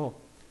上的时候，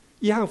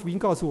约翰福音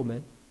告诉我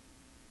们，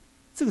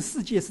这个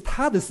世界是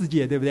他的世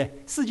界，对不对？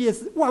世界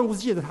是万物是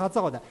借着他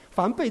造的，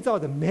凡被造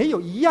的没有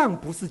一样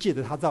不是借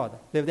着他造的，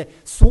对不对？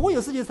所有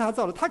世界是他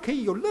造的，他可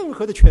以有任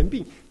何的权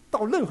柄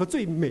到任何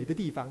最美的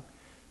地方。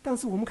但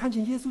是我们看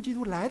见耶稣基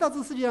督来到这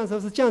个世界上的时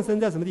候，是降生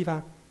在什么地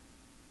方？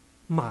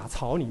马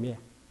槽里面。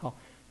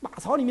马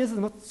槽里面是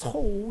什么？臭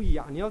味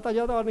啊！你要大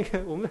家到那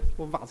个我们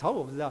马槽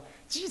我不知道，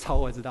鸡槽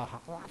我知道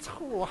哇，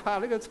臭啊，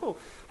那个臭，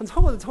很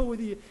臭的臭味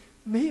地，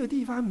没有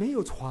地方，没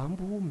有床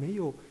铺，没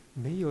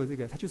有这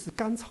个，它就是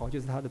干草，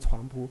就是它的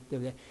床铺，对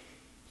不对？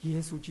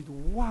耶稣基督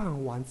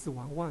万王之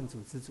王，万主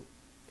之主，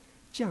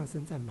降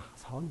生在马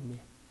槽里面，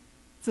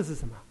这是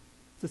什么？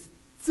这是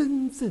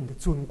真正的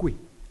尊贵。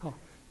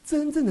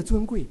真正的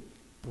尊贵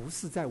不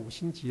是在5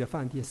星级的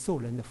饭店受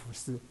人的服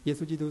侍。耶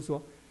稣基督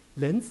说，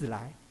人子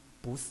来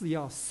不是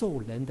要受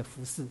人的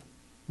服侍，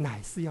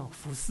乃是要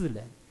服侍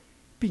人，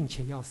并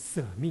且要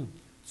舍命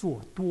做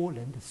多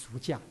人的赎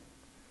价。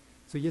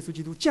所以耶稣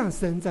基督降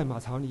生在马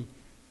槽里，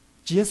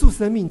结束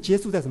生命，结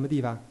束在什么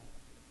地方？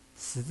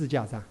十字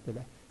架上，对不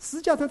对？十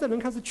字架上在人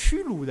看是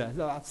屈辱的，是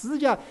吧？十字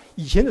架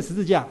以前的十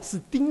字架是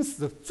钉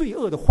死罪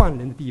恶的犯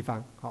人的地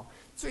方。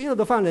罪恶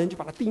的犯人就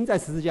把他钉在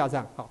十字架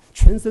上，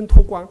全身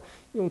脱光，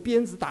用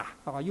鞭子打，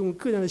用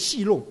各样的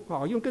戏弄，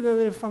用各样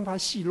的方法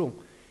戏弄。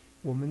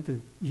我们的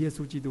耶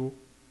稣基督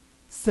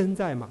生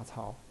在马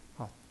槽，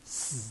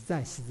死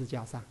在十字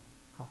架上，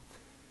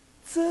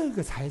这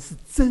个才是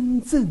真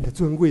正的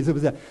尊贵，是不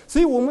是？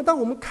所以当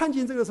我们看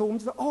见这个时候，我们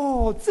知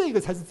道这个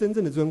才是真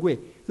正的尊贵，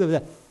是不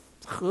是？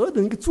何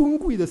等一个尊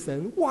贵的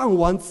神，万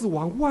王之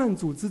王，万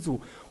主之主，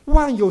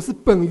万有是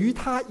本于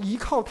他，依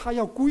靠他，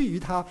要归于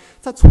他。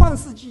在创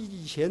世纪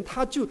以前，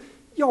他就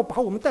要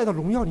把我们带到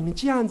荣耀里面，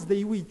这样子的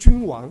一位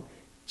君王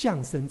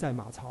降生在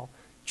马槽，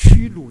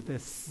屈辱的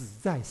死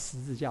在十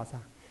字架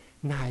上，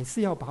乃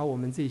是要把我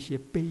们这些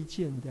卑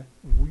贱的、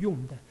无用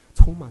的、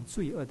充满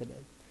罪恶的人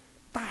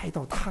带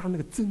到他那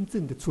个真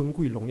正的尊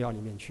贵荣耀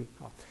里面去。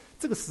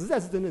这个实在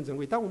是真正尊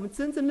贵。当我们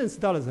真正认识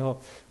到的时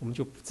候，我们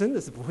就真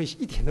的是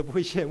一点都不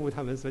会羡慕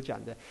他们所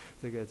讲的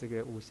这个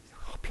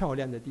漂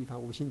亮的地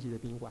方5星级的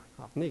宾馆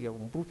那个我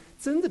们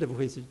真的不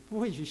会去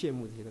羡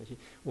慕这些东西。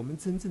我们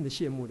真正的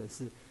羡慕的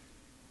是，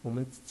我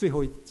们最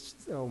后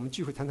我们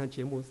聚会常常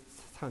节目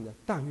唱的，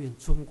但愿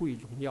尊贵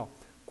荣耀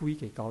归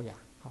给羔羊。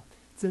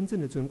真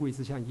正的尊贵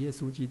是像耶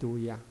稣基督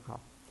一样，好，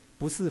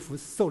不是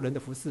受人的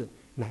服侍，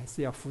乃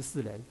是要服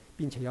侍人，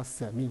并且要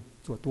舍命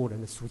做多人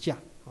的赎价，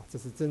好，这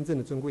是真正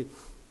的尊贵。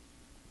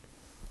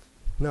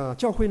那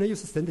教会呢，又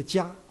是神的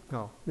家，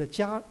好，那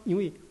家，因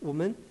为我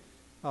们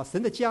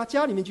神的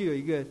家里面就有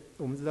一个，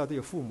我们知道都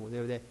有父母，对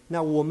不对？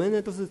那我们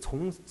呢，都是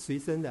从谁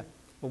生的？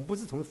我们不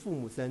是从父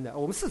母生的，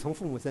我们是从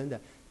父母生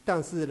的，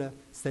但是呢，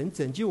神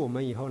拯救我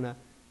们以后呢，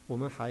我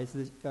们还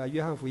是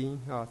约翰福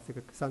音这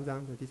个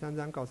第3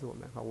章告诉我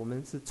们，我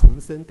们是重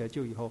生得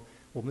救以后，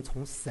我们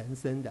从神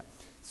生的，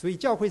所以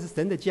教会是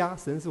神的家，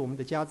神是我们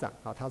的家长，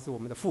他是我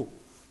们的父。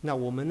那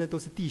我们呢，都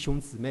是弟兄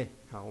姊妹，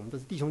我们都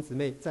是弟兄姊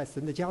妹，在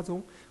神的家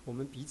中，我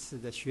们彼此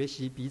的学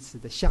习，彼此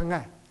的相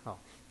爱，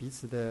彼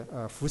此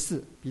的服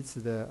侍，彼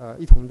此的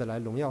一同的来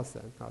荣耀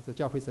神，这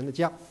教会神的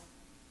家。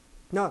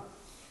那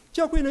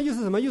教会呢，又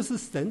是什么？又是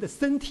神的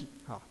身体，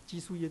基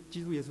督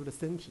耶稣的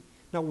身体。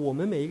那我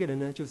们每一个人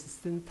呢，就是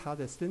他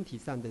的身体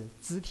上的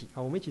肢体。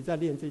我们一起再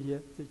练这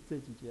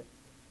几节。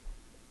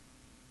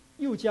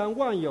又将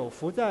万有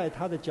伏在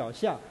他的脚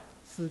下，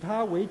使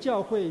他为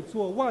教会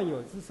做万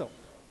有之首。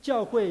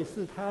教会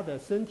是他的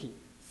身体，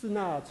是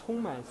那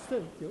充满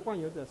万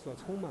有者所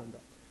充满的。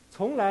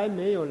从来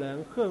没有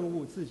人恨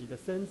恶自己的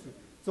身子，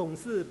总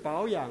是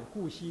保养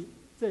顾惜，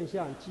正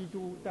像基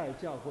督待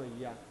教会一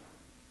样。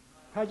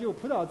他就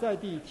扑倒在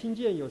地，听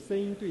见有声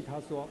音对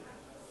他说：“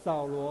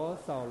扫罗，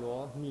扫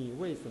罗，你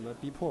为什么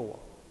逼迫我？”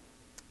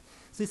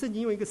所以圣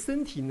经用一个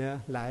身体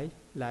呢，来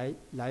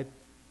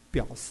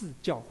表示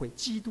教会。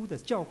基督的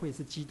教会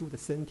是基督的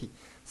身体，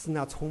是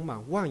那充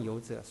满万有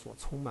者所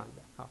充满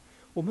的。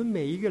我们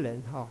每一个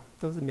人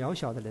都是渺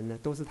小的人呢，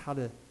都是他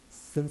的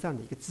身上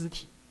的一个肢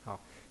体。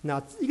那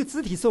一个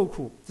肢体受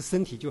苦，这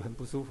身体就很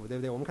不舒服，对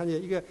不对？我们看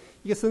见一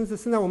个身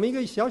上我们一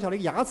个小小的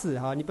牙齿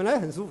你本来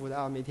很舒服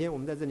的每天我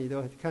们在这里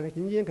都看，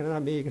今天可能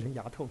还没有一个人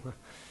牙痛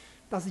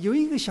但是有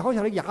一个小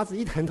小的牙齿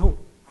一疼痛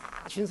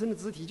全身的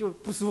肢体就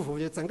不舒服，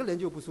就整个人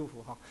就不舒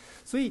服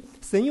所以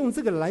神用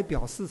这个来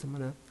表示什么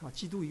呢？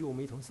基督与我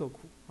们一同受苦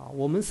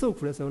我们受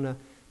苦的时候呢，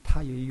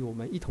他也与我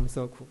们一同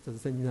受苦，这是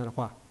圣经上的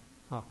话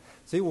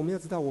所以我们要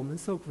知道，我们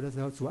受苦的时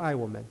候，主爱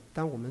我们；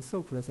当我们受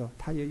苦的时候，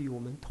他也与我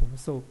们同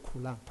受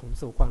苦难，同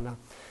受患难。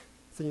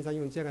圣经上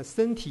用这样的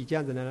身体这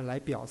样子呢，来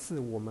表示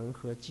我们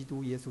和基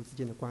督耶稣之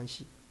间的关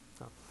系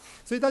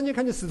所以当天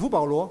看见使徒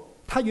保罗，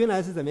他原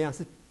来是怎么样？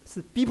是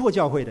逼迫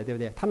教会的，对不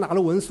对？他拿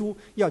了文书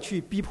要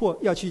去逼迫，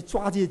要去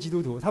抓这些基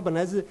督徒。他本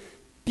来是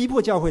逼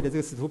迫教会的这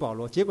个使徒保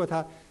罗，结果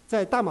他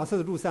在大马色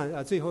的路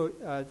上最后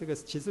这个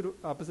启示录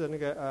不是那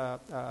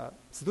个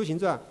使徒行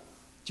传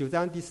9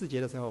章第4节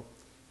的时候。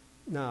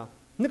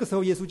那个时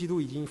候，耶稣基督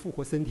已经复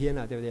活升天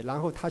了，对不对？然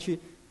后他去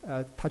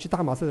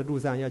大马色的路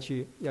上要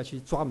去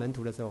抓门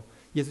徒的时候，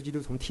耶稣基督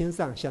从天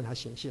上向他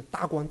显现，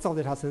大光照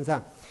在他身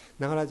上。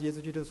然后呢，耶稣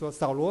基督说：“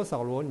扫罗，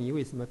扫罗，你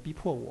为什么逼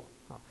迫我？”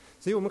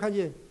所以我们看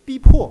见逼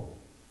迫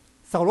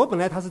扫罗本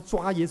来他是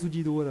抓耶稣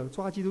基督的，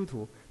抓基督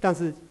徒，但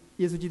是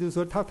耶稣基督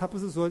说他不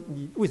是说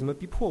你为什么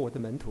逼迫我的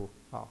门徒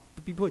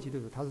逼迫基督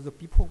徒，他是说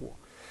逼迫我。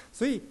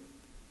所以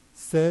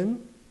神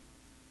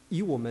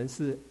以我们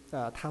是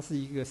他是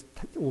一个，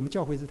我们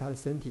教会是他的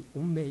身体，我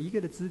们每一个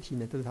的肢体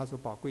呢都是他所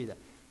宝贵的。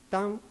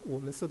当我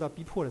们受到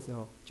逼迫的时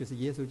候，就是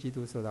耶稣基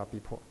督受到逼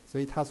迫，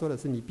所以他说的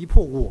是你逼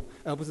迫我，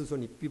而不是说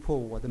你逼迫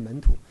我的门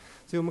徒。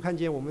所以我们看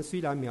见我们虽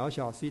然渺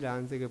小，虽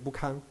然这个不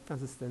堪，但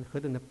是神何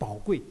等的宝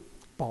贵，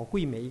宝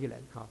贵每一个人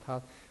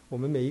我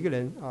们每一个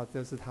人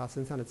都是他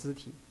身上的肢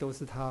体，都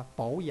是他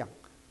保养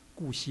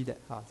顾惜的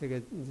这个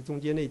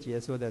中间那节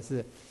说的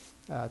是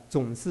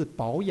总是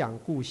保养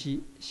顾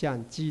惜，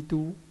像基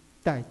督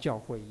待教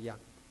会一样。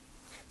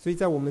所以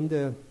在我们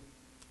的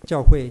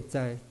教会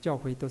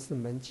都是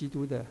门基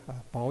督的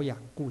保养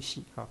顾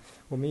惜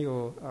我们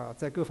有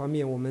在各方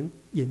面，我们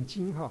眼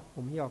睛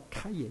我们要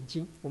开眼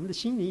睛，我们的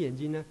心灵眼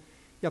睛呢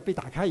要被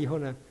打开以后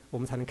呢，我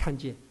们才能看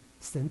见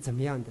神怎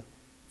么样的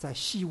在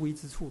细微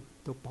之处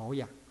都保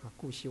养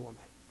顾惜我们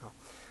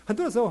很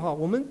多的时候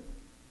我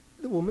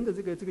们的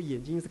这个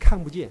眼睛是看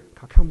不见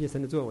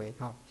神的作为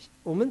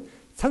我们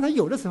常常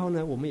有的时候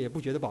呢，我们也不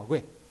觉得宝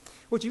贵。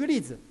我举个例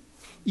子，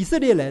以色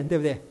列人对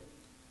不对？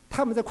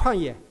他们在旷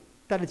野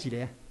待了几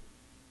年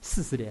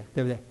？40年，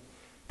对不对？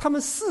他们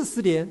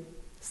40年，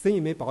神也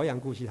没保养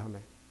顾惜他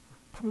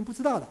们不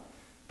知道的。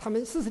他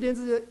们40年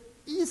之间，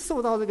一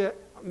受到这个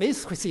没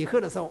水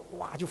喝的时候，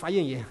哇，就发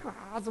怨言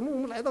怎么我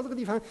们来到这个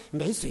地方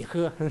没水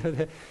喝，对不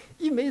对？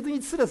一没东西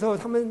吃的时候，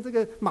他们这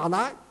个马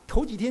拿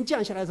头几天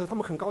降下来的时候，他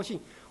们很高兴，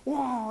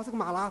哇，这个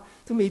马拿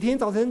这每天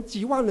早晨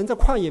几万人在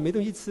旷野没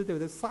东西吃，对不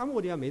对？沙漠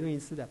里要没东西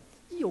吃的，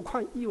一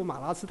有马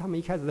拿吃，他们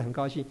一开始很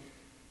高兴，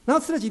然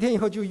后吃了几天以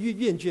后就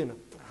厌倦了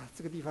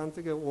这个地方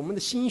这个我们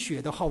的心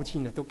血都耗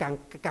尽了，都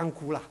干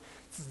枯了，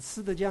只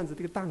吃的这样子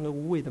这个淡而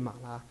无味的马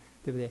拿，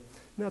对不对？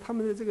那他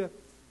们的这个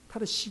他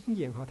的心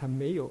眼他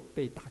没有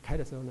被打开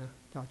的时候呢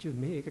就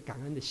没有一个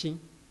感恩的心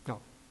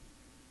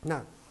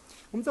那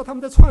我们知道他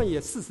们在旷野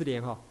40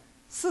年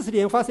40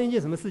年发生一件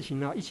什么事情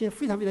呢？一件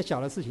非常非常小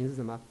的事情是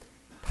什么？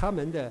他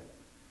们的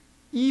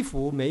衣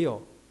服没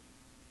有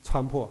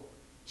穿破，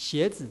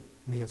鞋子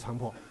没有穿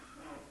破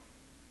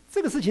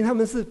这个事情他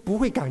们是不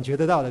会感觉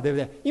得到的，对不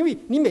对？因为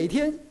你每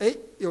天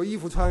有衣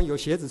服穿有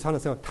鞋子穿的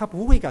时候，他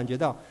不会感觉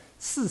到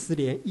40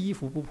年衣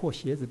服不破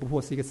鞋子不破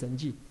是一个神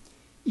迹，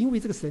因为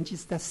这个神迹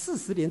是在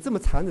40年这么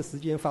长的时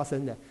间发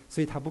生的，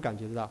所以他不感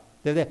觉得到，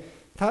对不对？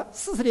他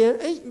40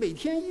年每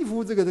天衣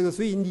服这个，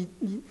所以你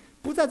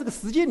不在这个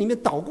时间里面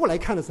倒过来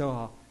看的时候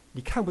啊，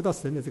你看不到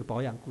神的这个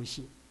保养顾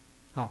惜。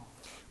好，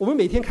我们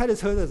每天开的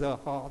车的时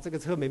候，这个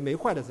车没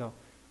坏的时候，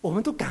我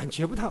们都感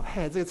觉不到，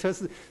这个车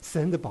是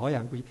神的保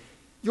养顾惜。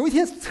有一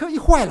天车一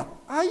坏了，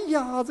哎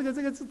呀，这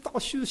个找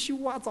修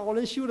啊，找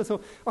人修的时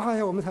候，哎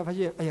呀，我们才发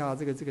现，哎呀，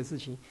这个事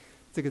情，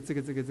这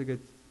个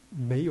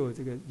没有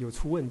有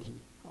出问题。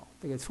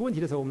这个出问题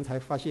的时候，我们才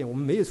发现，我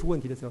们没有出问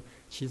题的时候，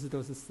其实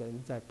都是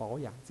神在保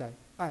养，在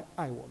爱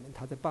我们，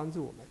他在帮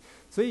助我们。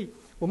所以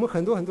我们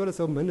很多的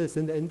时候，蒙了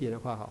神的恩典的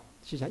话，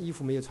就像衣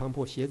服没有穿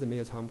破，鞋子没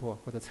有穿破，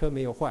或者车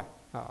没有坏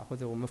或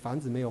者我们房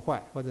子没有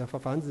坏，或者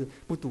房子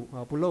不堵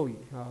不漏雨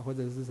或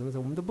者是什么时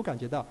候，我们都不感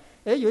觉到。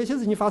有一些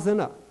事情发生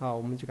了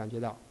我们就感觉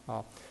到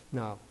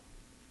那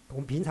我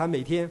们平常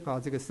每天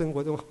这个生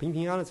活中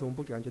平安的时候，我们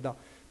不感觉到。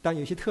当有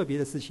一些特别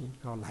的事情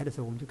来的时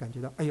候，我们就感觉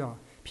到，哎呀，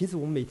平时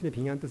我们每天的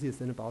平安都是有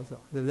神的保守，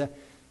对不对？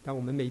当我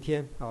们每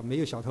天没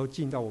有小偷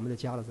进到我们的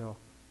家的时候，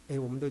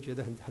我们都觉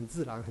得很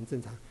自然很正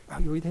常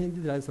有一天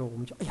来的时候，我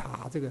们就哎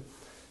呀，这个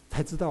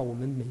才知道我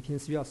们每天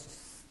需要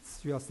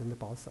神的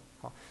保守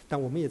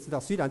但我们也知道，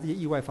虽然这些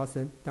意外发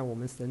生，但我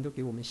们神都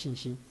给我们信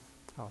心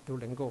都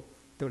能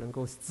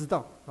够知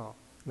道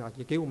那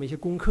也给我们一些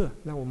功课，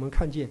让我们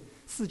看见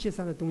世界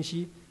上的东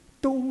西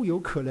都有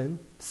可能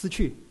失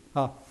去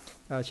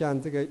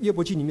像这个约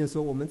伯记里面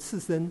说，我们赤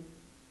身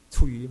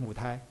出于母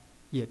胎，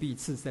也必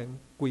赤身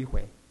归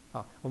回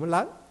我们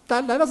来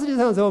到世界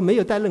上的时候，没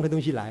有带任何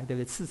东西来，对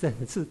不对？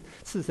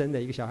赤身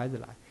的一个小孩子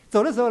来，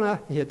走的时候呢，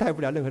也带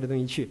不了任何的东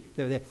西去，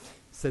对不对？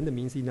神的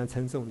名是应当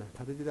称颂的，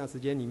他在这段时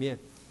间里面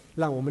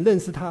让我们认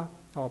识他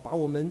把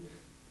我们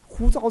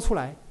呼召出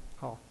来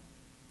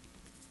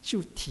就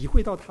体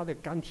会到他的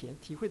甘甜，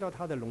体会到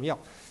他的荣耀，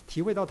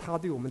体会到他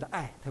对我们的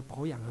爱、他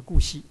保养和顾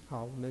惜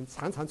我们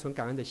常常存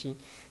感恩的心，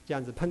这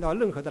样子碰到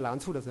任何的难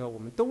处的时候，我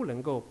们都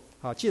能够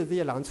借着这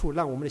些难处，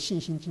让我们的信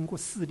心经过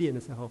试炼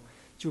的时候，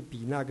就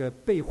比那个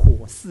被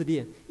火试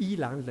炼依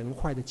然能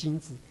坏的金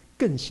子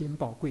更显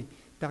宝贵。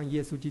当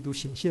耶稣基督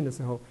显现的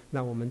时候，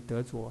让我们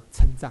得着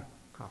成长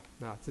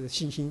那这个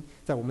信心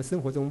在我们生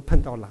活中碰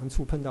到难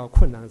处、碰到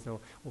困难的时候，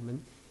我们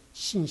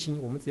信心，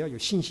我们只要有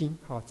信心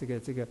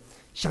这个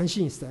相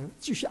信神，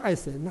继续爱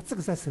神，那这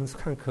个在神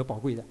看可宝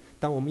贵的。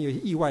当我们有一些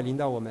意外临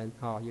到我们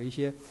有一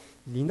些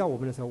临到我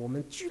们的时候，我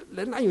们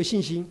仍然有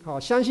信心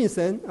相信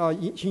神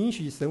允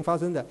许神发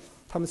生的。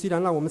他们虽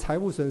然让我们财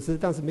务损失，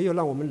但是没有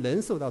让我们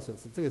人受到损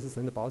失，这个是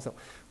神的保守。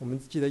我们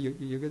记得有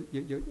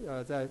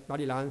在马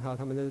里兰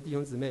他们的弟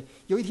兄姊妹，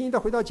有一天一到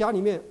回到家里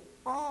面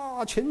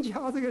全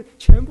家这个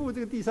全部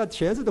这个地上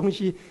全是东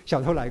西，小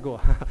偷来过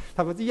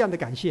他们这样的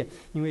感谢，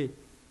因为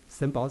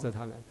神保守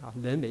他们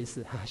人没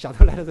事小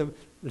偷来的时候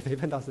没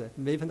碰到神，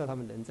没碰到他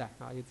们人在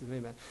有姊妹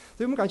们，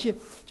所以我们感谢，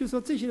就是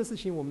说这些的事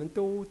情，我们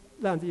都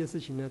让这些事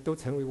情呢，都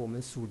成为我们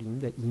属灵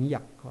的营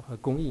养和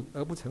供应，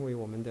而不成为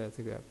我们的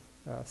这个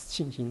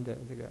信心的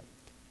这个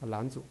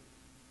拦阻。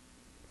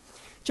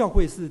教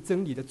会是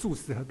真理的柱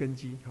石和根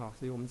基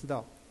所以我们知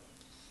道，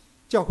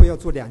教会要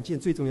做2件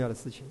最重要的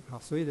事情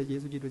所有的耶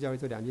稣基督教会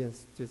做2件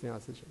最重要的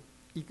事情，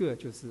一个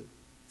就是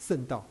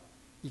圣道，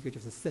一个就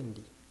是圣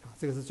礼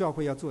这个是教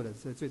会要做的，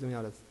是最重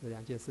要的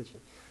2件事情。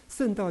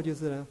圣道就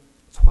是呢，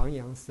传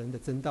扬神的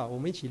真道。我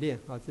们一起练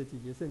这几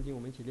节圣经，我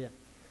们一起练。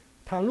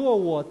倘若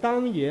我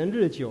当言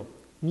日久，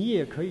你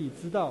也可以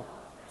知道，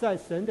在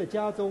神的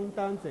家中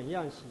当怎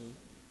样行。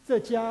这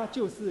家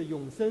就是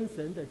永生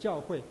神的教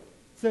会，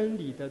真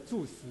理的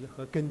柱石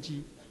和根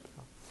基。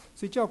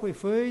所以教会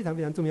非常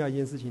非常重要一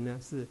件事情呢，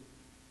是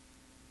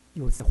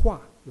有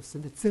话，有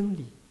神的真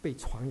理被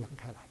传扬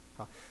开来。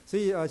所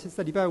以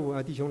在礼拜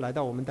五弟兄来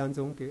到我们当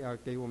中，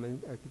给我们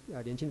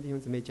年轻的弟兄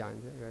姊妹讲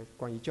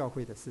关于教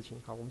会的事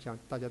情我们想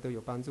大家都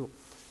有帮助。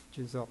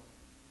就是说，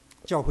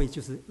教会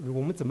就是我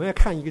们怎么样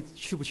看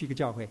去不去一个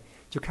教会，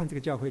就看这个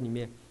教会里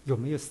面有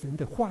没有神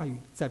的话语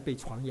在被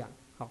传扬。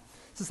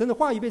是神的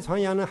话语被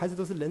传扬呢，还是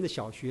都是人的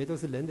小学，都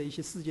是人的一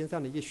些世间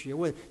上的一些学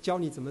问，教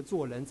你怎么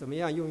做人，怎么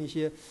样用一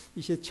些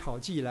巧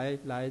技来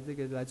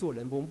做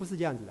人？我们不是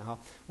这样子的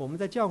我们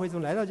在教会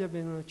中来到这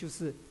边呢，就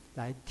是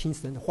来听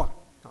神的话。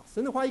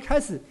神的话一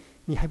开始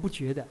你还不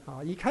觉得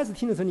一开始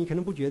听的时候你可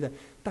能不觉得，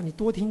但你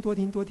多听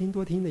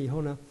了以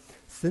后呢，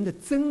神的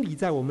真理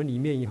在我们里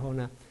面以后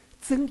呢，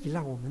真理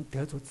让我们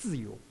得着自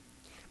由，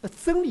而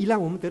真理让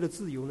我们得的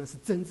自由呢是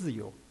真自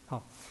由。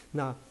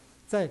那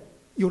在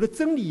有了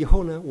真理以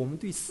后呢，我们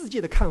对世界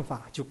的看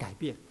法就改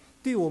变，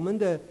对我们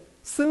的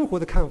生活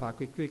的看法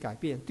会改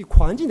变，对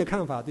环境的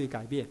看法会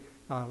改变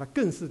那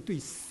更是对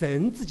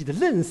神自己的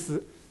认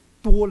识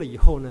多了以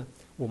后呢，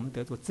我们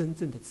得着真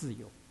正的自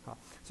由。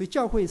所以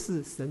教会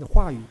是神的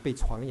话语被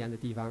传扬的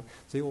地方，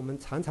所以我们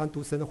常常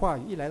读神的话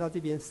语，一来到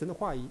这边，神的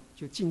话语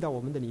就进到我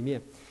们的里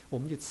面，我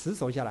们就持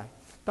守下来。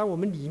当我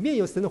们里面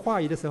有神的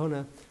话语的时候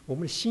呢，我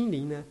们的心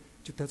灵呢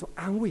就得着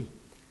安慰，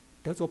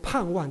得着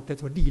盼望，得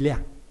着力量。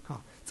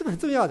这个很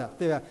重要的，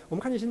对吧？我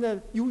们看见现在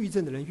忧郁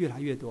症的人越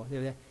来越多，对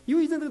不对？忧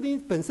郁症这个东西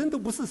本身都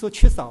不是说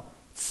缺少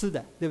吃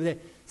的，对不对？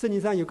圣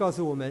经上有告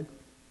诉我们，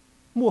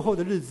末后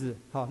的日子，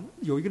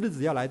有一个日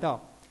子要来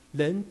到，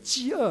人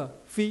饥饿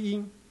非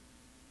因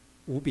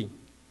无饼，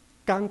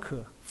干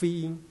渴非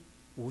因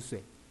无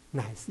水，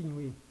乃是因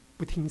为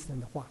不听神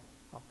的话。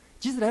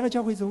即使来到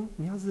教会中，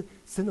你要是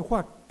神的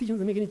话，弟兄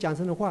姊妹给你讲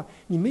神的话，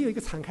你没有一个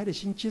敞开的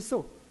心接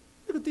受，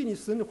这个对你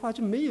神的话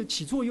就没有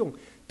起作用，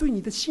对你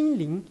的心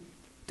灵。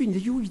对你的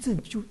忧郁症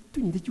就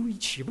对你的忧郁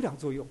起不了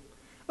作用，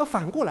而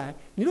反过来，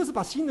你若是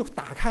把心都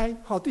打开，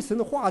对神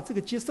的话这个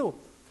接受，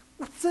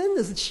那真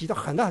的是起到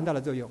很大很大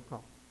的作用。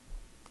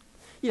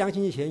1-2个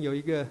星期前，有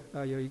一个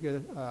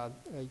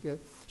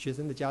学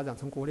生的家长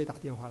从国内打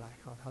电话来，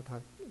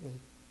他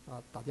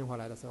打电话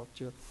来的时候，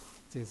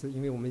这也是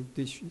因为我们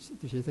对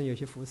学生有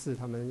些服侍，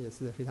他们也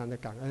是非常的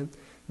感恩。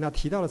那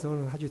提到的时候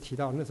呢，他就提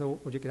到那时候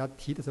我就给他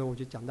提的时候，我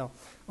就讲到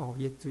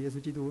主耶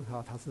稣基督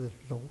他是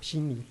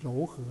心里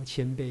柔和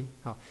谦卑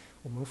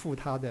我们负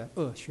他的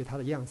恶，学他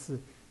的样式，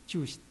就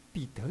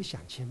必得享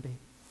谦卑。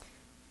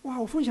哇！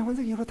我分享完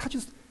这个以后，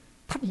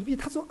他里面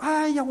他说：“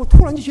哎呀，我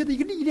突然就觉得一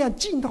个力量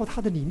进到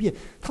他的里面。”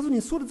他说：“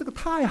你说的这个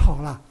太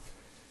好了，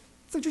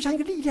这就像一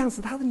个力量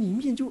使他的里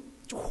面就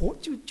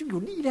有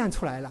力量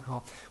出来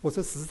了我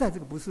说实在这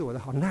个不是我的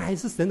好，乃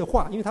是神的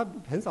话，因为他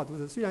很少读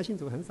神，虽然信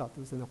主很少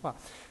读神的话。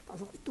他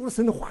说读了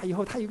神的话以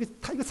后，他有一个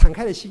敞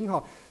开的心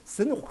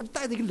神的话就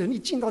带着一个能力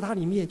进到他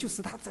里面，就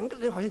使他整个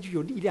人好像就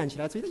有力量起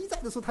来。所以他一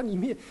在的时候，他里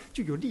面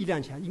就有力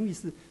量起来，因为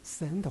是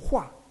神的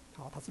话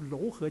他是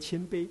柔和谦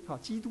卑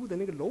基督的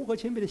那个柔和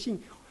谦卑的性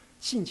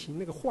情，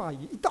那个话语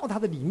一到他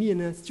的里面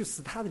呢，就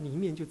使他的里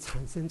面就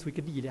产生出一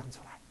个力量出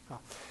来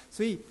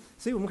所以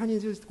我们看见，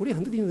就是国内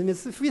很多弟兄姊妹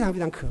是非常非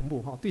常渴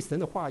慕对神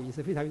的话语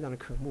是非常非常的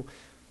渴慕，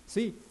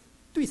所以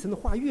对神的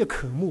话越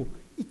渴慕，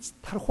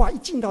他的话一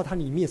进到他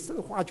里面，神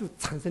的话就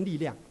产生力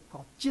量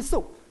接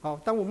受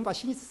当我们把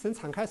心神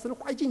敞开，神的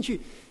话一进去，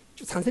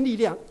就产生力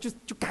量，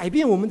就改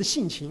变我们的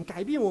性情，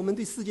改变我们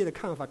对世界的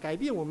看法，改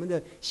变我们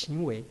的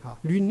行为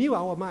renew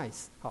our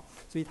minds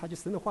所以他就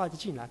神的话就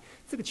进来，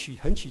这个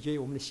很取决于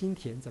我们的心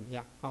田怎么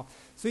样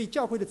所以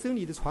教会的真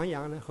理的传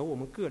扬呢，和我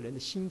们个人的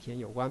心田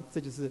有关。这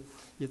就是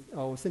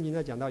圣经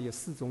上讲到有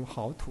4种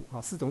好土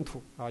4种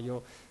土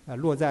有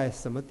落在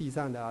什么地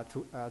上的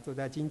坐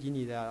在荆棘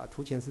里的，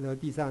土浅石头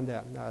地上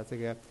的这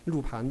个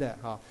路旁的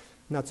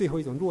那最后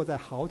一种落在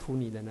好土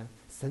里的呢，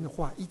神的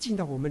话一进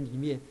到我们里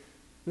面，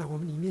那我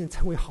们里面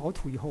成为好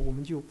土以后，我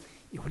们就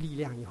有力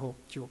量，以后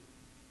就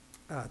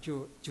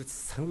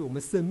成为我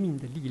们生命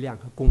的力量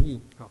和供应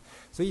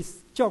所以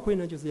教会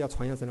呢就是要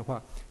传扬神的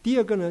话。第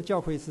二个呢，教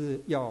会是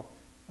要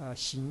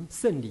行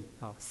圣礼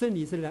圣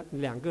礼是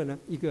两个呢，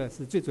一个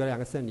是最主要2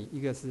个圣礼，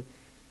一个是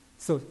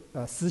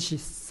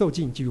受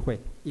浸聚会，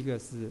一个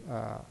是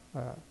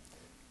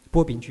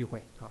擘饼聚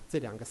会这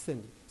2个圣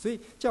礼。所以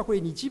教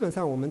会你基本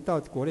上我们到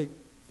国内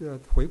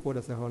回国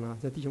的时候呢，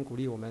这弟兄鼓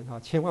励我们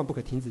千万不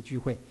可停止聚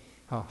会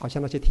好像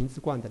那些停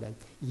止惯的人，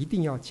一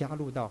定要加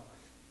入到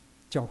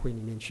教会里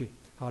面去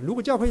如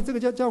果教会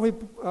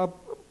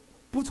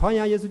不传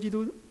扬耶稣基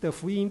督的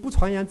福音，不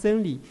传扬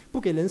真理，不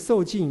给人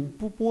受浸，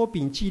不擘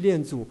饼纪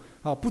念主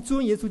不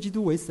尊耶稣基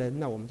督为神，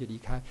那我们就离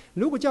开。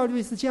如果教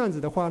会是这样子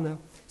的话呢，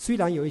虽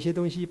然有一些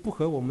东西不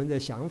合我们的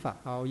想法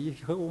也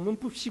和我们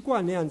不习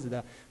惯那样子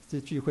的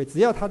这聚会，只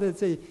要他的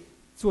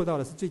做到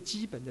的是最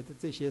基本的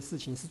这些事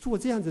情，是做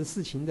这样子的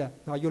事情的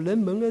有人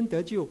蒙恩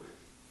得救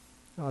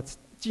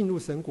进入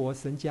神国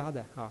神家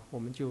的我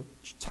们就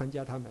去参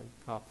加他们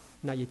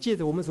那也借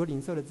着我们所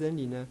领受的真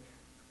理呢，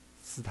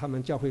使他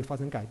们教会发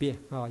生改变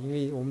因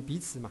为我们彼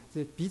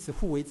此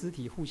互为肢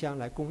体，互相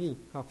来供应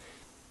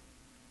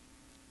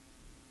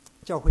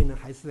教会呢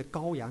还是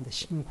羔羊的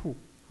新妇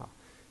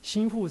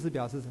新妇是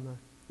表示什么？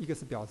一个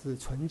是表示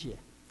纯洁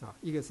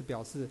一个是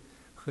表示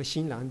和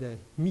新郎的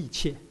密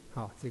切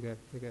这个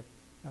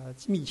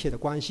密切的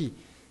关系，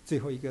最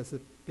后一个是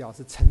表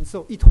示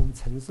一同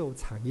承受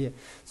产业。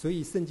所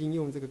以圣经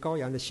用这个羔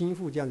羊的新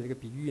妇这样的一个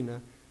比喻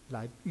呢，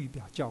来预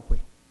表教会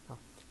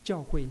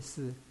教会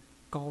是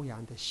羔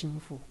羊的新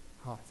妇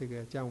这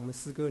个像我们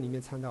诗歌里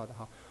面唱到的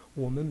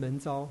我们蒙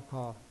召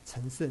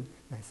成圣，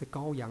乃是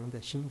羔羊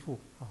的新妇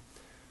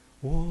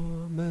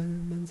我们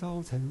蒙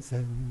召成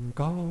圣，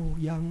羔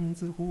羊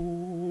之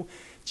父，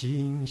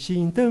静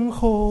心等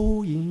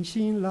候，因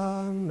新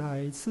郎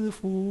来赐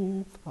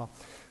福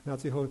那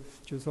最后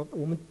就是说，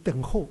我们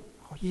等候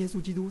耶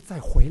稣基督再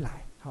回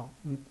来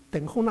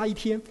等候那一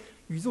天，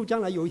宇宙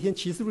将来有一天，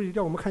启示录里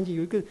让我们看见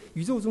有一个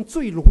宇宙中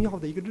最荣耀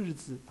的一个日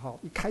子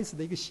一开始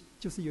的一个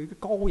就是有一个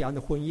羔羊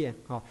的婚宴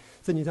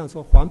圣经上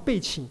说，凡被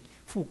请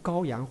赴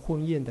羔羊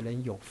婚宴的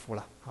人有福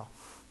了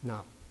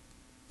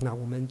那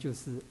我们就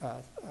是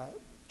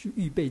去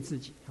预备自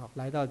己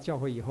来到教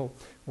会以后，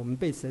我们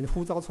被神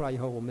呼召出来以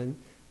后，我们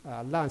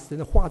让神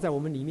的话在我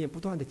们里面不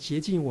断的洁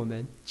净我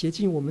们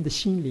的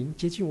心灵，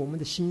洁净我们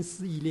的心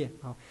思意念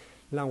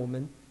让我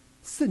们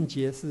圣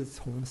洁是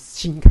从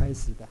心开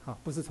始的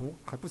不是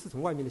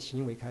从外面的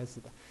行为开始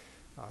的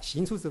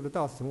行出主的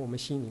道是从我们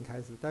心灵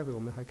开始。待会我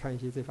们还看一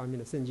些这方面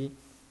的圣经。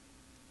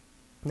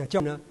那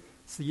教呢，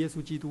是耶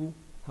稣基督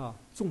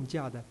重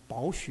价的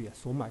宝血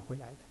所买回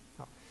来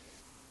的。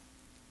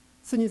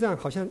圣经上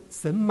好像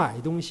神买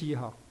东西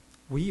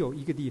唯有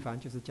一个地方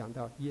就是讲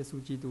到耶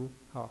稣基督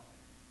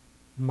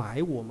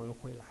买我们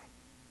回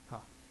来。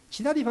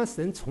其他地方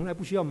神从来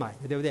不需要买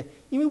的，对不对？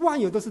因为万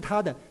有都是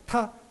他的，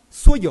他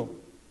说有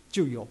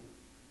就有，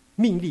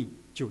命立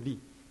就立，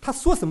他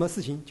说什么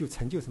事情就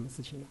成就什么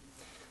事情了。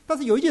但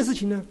是有一件事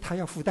情呢，他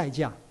要付代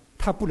价，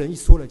他不能一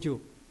说了就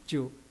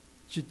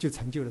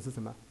成就的是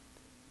什么？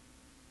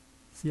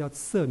是要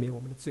赦免我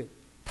们的罪。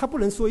他不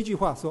能说一句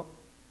话说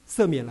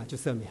赦免了就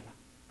赦免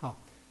了，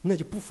那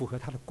就不符合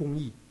他的公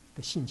义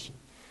的性情。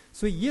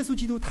所以耶稣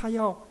基督他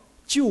要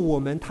救我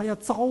们，他要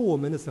召我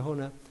们的时候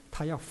呢，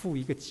他要付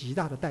一个极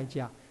大的代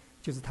价，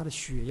就是他的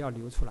血要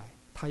流出来，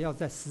他要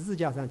在十字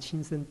架上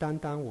亲身担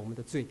当我们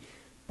的罪，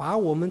把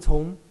我们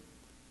从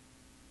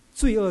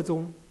罪恶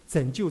中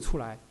拯救出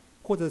来，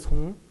或者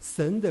从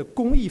神的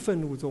公义愤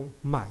怒中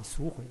买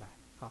赎回来。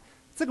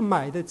这个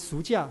买的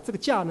赎价，这个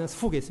价呢是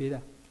付给谁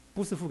的？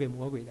不是付给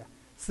魔鬼的，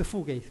是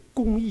付给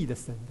公义的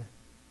神的。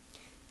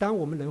当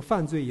我们人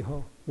犯罪以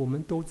后，我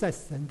们都在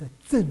神的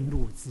震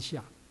怒之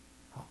下。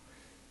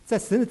在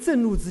神的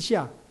震怒之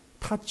下，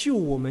他救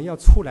我们要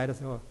出来的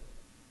时候，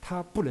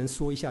他不能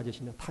说一下就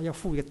行了，他要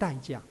付一个代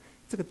价。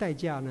这个代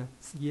价呢，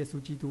是耶稣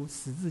基督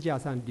十字架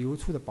上流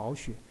出的宝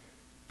血，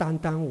担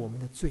当我们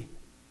的罪。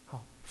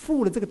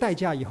付了这个代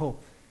价以后，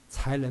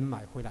才能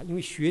买回来。因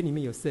为血里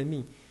面有生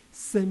命，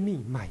生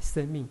命买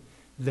生命，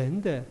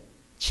人的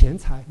钱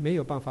财没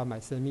有办法买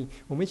生命。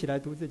我们一起来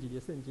读这几节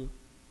圣经。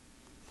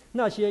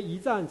那些一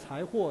战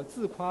财货、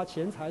自夸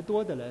钱财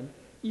多的人，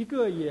一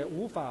个也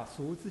无法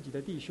赎自己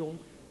的弟兄，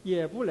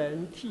也不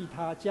能替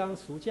他将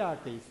赎价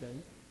给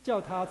神，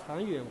叫他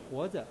长远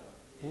活着，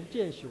不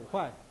见朽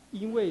坏，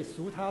因为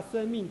赎他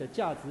生命的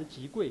价值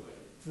极贵，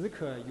只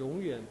可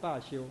永远罢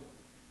休。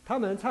他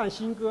们唱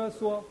新歌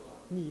说：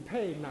你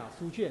配拿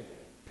书卷，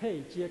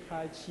配揭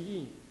开七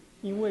印，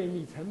因为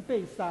你曾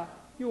被杀，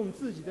用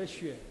自己的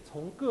血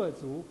从各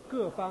族、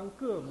各方、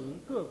各民、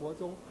各国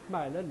中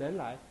买了人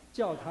来，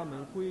叫他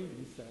们归于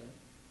神。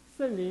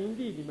圣灵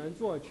立你们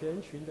做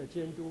全群的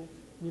监督，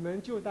你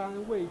们就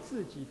当为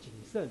自己谨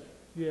慎，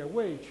也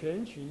为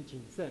全群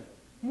谨慎，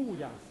牧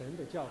养神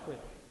的教会，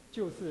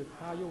就是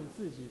他用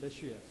自己的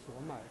血所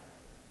买的。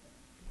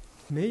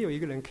没有一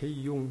个人可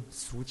以用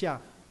赎价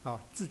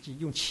自己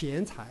用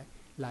钱财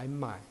来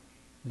买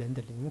人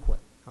的灵魂。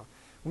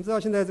我们知道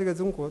现在这个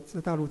中国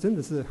大陆真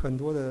的是很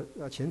多的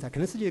钱财，可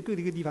能世界各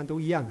地方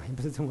都一样，也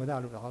不是中国大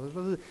陆的，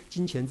都是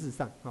金钱至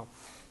上。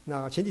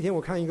那前几天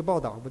我看一个报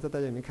道，不知道大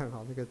家有没有看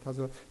那个他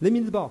说人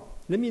民日报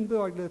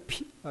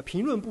的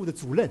评论部的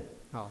主任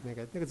那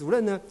个主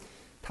任呢，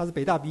他是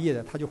北大毕业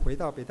的，他就回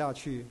到北大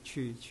去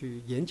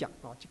演讲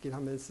就给他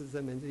们师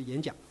生们这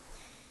演讲。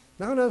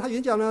然后呢，他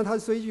演讲呢，他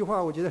说一句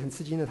话，我觉得很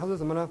吃惊的。他说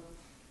什么呢？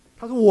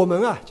他说我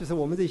们就是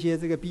我们这些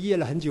这个毕业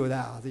了很久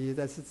的这些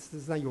在事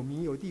实上有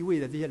名有地位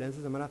的这些人是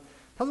什么呢？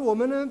他说我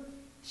们呢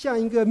像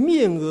一个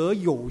面额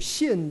有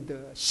限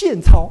的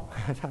现钞。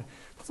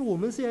他说我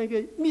们像一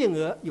个面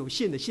额有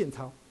限的现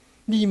钞。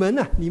你们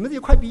呢？你们这些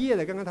快毕业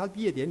的，刚刚他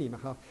毕业典礼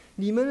嘛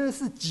你们呢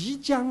是即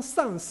将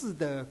上市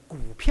的股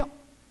票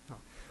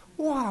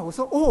哇！我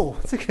说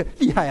这个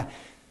厉害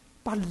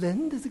把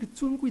人的这个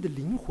尊贵的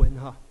灵魂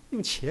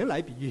用钱来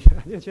比喻，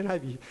用钱来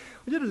比喻，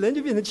我觉得人就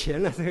变成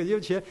钱了。这个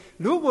用钱，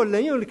如果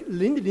人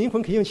的灵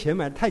魂可以用钱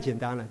买，太简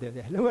单了，对不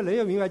对？如果人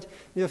要明白，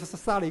你要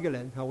杀了一个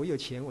人我有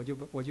钱，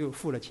我就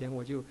付了钱，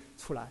我就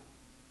出来，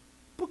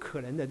不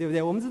可能的，对不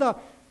对？我们知道，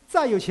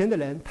再有钱的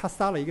人，他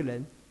杀了一个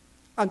人，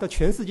按照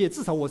全世界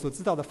至少我所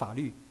知道的法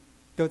律，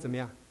都怎么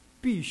样？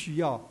必须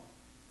要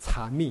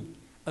偿命，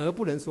而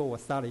不能说我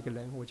杀了一个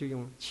人，我就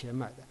用钱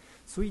买的。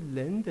所以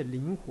人的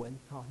灵魂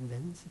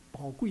人是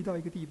宝贵到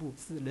一个地步，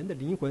是人的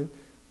灵魂。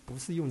不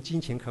是用金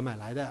钱可买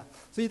来的。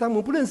所以当我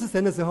们不认识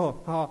神的时候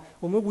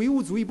我们唯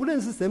物主义不认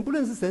识神，不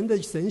认识神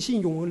的神性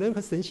永恒和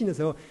神性的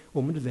时候，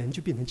我们的人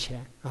就变成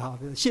钱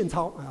现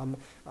钞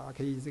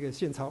可以这个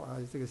现钞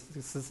这个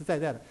实实在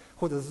在的，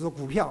或者是说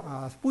股票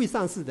不会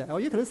上市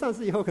的也可能上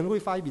市以后可能会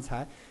发一笔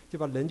财，就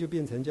把人就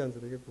变成这样子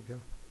的一个股票。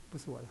不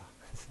是我的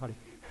，sorry，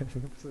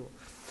 不是我。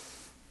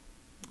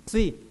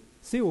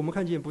所以我们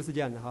看见不是这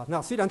样的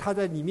那虽然他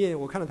在里面，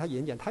我看到他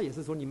演讲，他也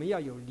是说你们要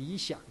有理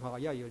想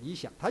要有理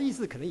想。他意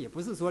思可能也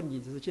不是说你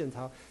只是现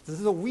钞，只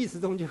是说无意识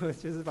中就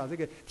是把这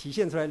个体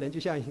现出来，人就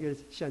像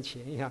像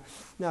钱一样。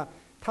那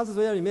他是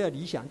说要你们有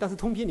理想，但是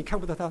通篇你看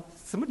不到他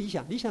什么理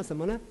想，理想什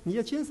么呢？你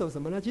要坚守什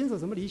么呢？坚守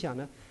什么理想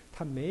呢？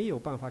他没有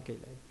办法给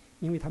人，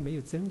因为他没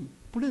有真理。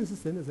不认识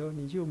神的时候，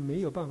你就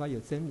没有办法有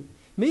真理。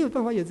没有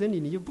办法有真理，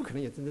你就不可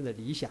能有真正的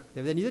理想，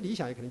对不对？你的理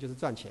想也可能就是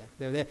赚钱，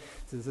对不对？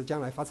只是将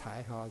来发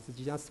财是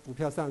即将股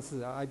票上市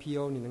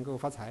IPO 你能够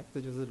发财，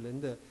这就是人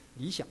的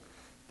理想。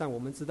但我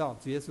们知道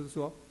主耶稣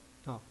说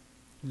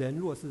人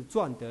若是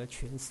赚得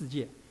全世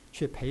界，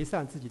却赔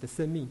上自己的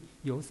生命，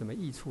有什么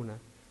益处呢？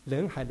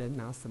人还能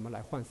拿什么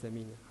来换生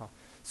命呢？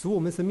使我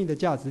们生命的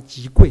价值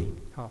极贵，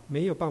好，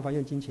没有办法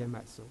用金钱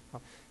买赎。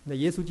好，那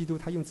耶稣基督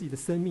他用自己的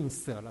生命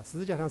舍了，十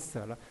字架上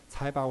舍了，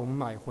才把我们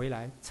买回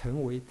来，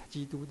成为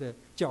基督的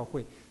教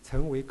会，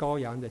成为羔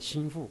羊的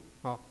心腹。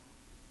好，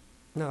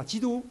那基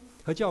督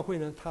和教会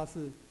呢，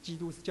基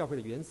督是教会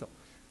的元首，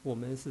我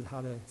们是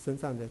他的身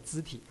上的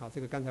肢体。好，这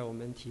个刚才我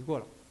们提过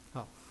了。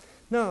好，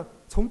那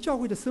从教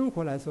会的生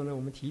活来说呢，我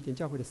们提一点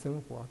教会的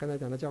生活。刚才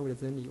讲到教会的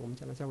真理，我们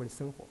讲到教会的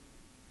生活。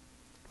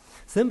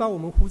神把我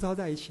们呼召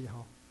在一起，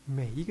哈，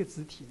每一个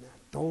肢体呢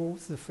都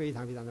是非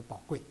常非常的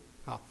宝贵。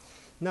好，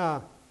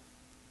那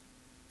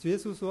主耶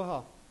稣说，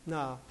哈，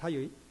那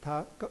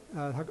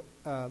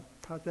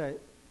他在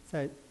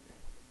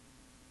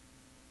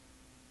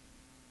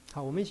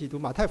好，我们一起读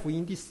马太福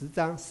音第10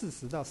章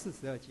40到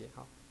42节。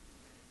好，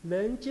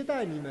人接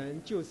待你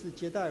们，就是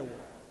接待我；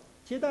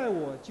接待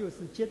我，就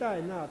是接待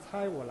那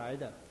差我来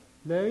的。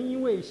人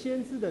因为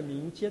先知的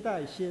名接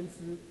待先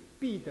知，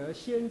必得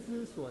先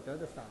知所得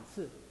的赏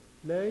赐；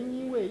人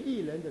因为义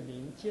人的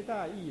名接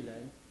待义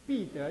人，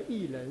必得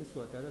义人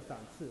所得的赏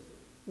赐。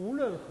无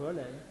论何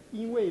人，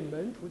因为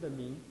门徒的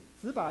名，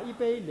只把一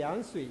杯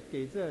凉水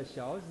给这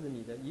小子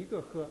你的一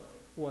个喝，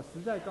我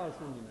实在告诉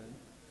你们，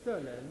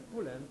这人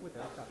不能不得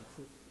赏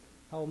赐。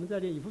好，我们再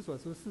念以弗所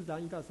书4章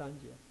1到3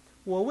节。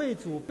我为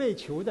主被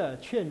囚的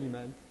劝你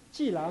们，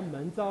既然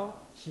蒙召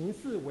行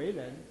事为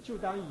人，就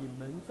当以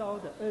蒙召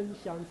的恩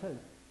相称。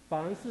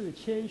凡事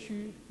谦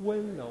虚、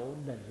温柔、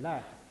忍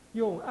耐，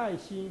用爱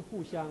心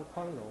互相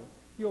宽容，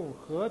用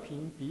和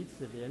平彼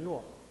此联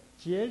络，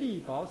竭力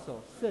保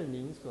守圣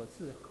灵所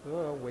赐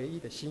合而为一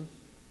的心。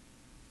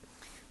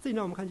这里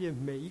呢，我们看见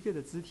每一个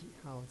的肢体，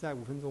好，在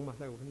5分钟嘛，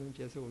在5分钟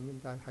结束，我们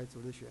大家还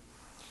组织学。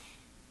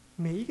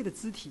每一个的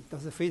肢体都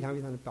是非常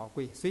非常的宝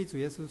贵，所以主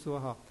耶稣说，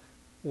哈，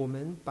我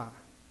们把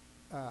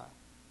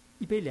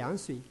一杯凉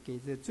水给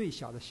这最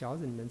小的小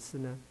子你们吃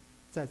呢，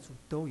在主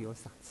都有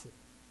赏赐。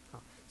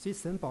好，所以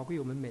神宝贵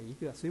我们每一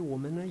个，所以我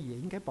们呢也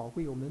应该宝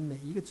贵我们每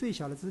一个最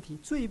小的肢体，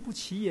最不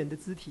起眼的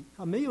肢体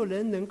啊，没有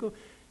人能够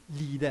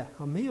理的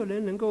啊，没有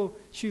人能够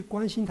去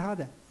关心他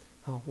的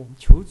啊，我们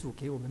求主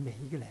给我们每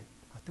一个人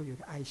啊，都有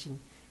个爱心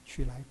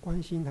去来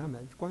关心他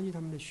们，关心他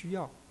们的需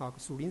要啊，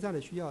属灵上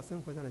的需要，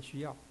生活上的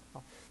需要。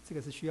好，这个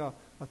是需要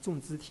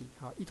众肢体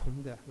一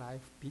同的来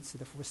彼此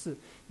的服侍，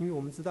因为我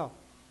们知道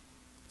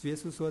主耶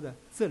稣说的，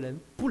这人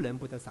不能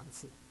不得赏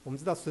赐。我们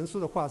知道神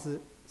说的话是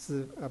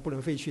不能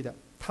废去的，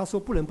他说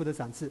不能不得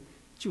赏赐，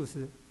就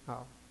是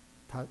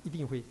他一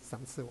定会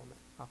赏赐我们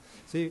啊。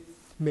所以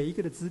每一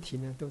个的肢体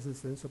呢，都是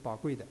神所宝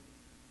贵的。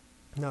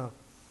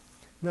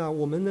那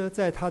我们呢，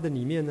在他的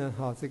里面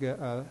呢，这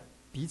个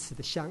彼此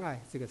的相爱，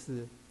这个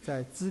是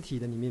在肢体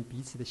的里面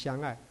彼此的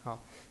相爱。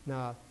好，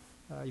那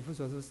以弗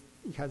所书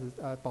一开始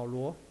保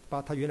罗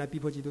把他原来逼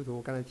迫基督徒，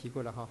我刚才提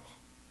过了哈，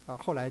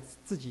后来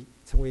自己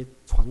成为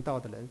传道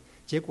的人，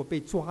结果被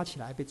抓起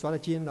来，被抓在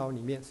监牢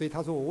里面，所以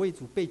他说，我为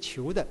主被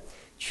囚的，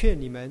劝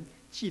你们，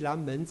既然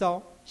蒙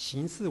召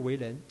行事为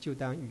人，就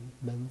当与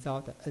蒙召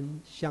的恩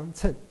相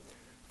称。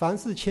凡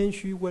事谦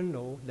虚、温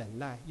柔、忍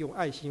耐，用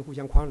爱心互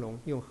相宽容，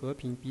用和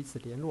平彼此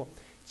联络，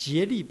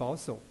竭力保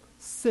守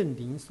圣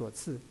灵所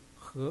赐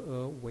合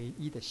而为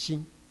一的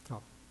心。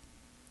好，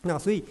那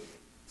所以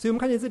我们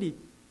看见这里，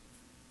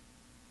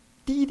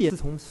第一点是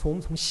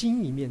从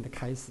心里面的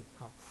开始。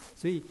好，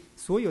所以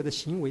所有的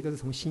行为都是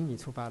从心里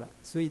出发的。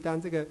所以当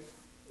这个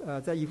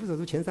在以弗所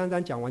书前3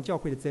章讲完教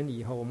会的真理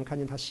以后，我们看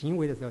见他行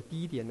为的时候，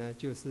第一点呢，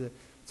就是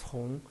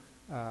从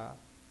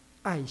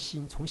爱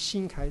心，从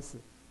心开始。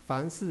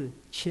凡事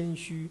谦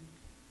虚、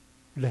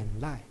忍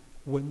耐、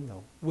温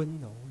柔、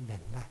忍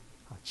耐，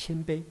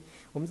谦卑。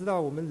我们知道，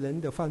我们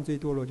人的犯罪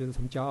堕落就是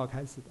从骄傲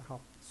开始的。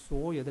好，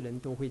所有的人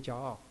都会骄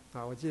傲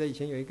啊！我记得以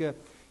前有一个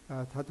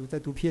他在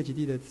读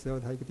PhD 的时候，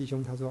他一个弟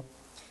兄他说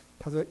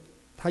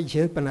他以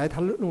前本来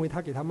他认为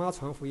他给他妈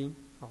传福音，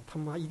他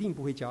妈一定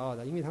不会骄傲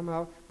的，因为他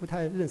妈不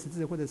太认识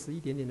字或者是一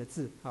点点的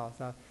字啊，是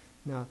吧？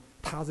那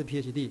他是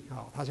PhD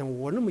他想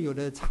我那么有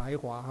的才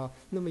华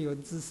那么有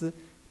的知识。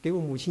给我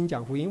母亲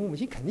讲福音，我母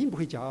亲肯定不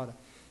会骄傲的。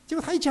结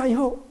果他一讲以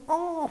后，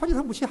发现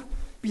他母亲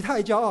比他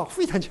还骄傲，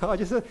非常骄傲，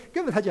就是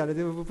根本他讲的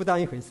这不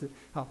当一回事。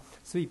好，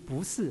所以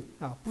不是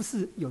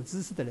有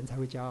知识的人才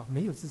会骄傲，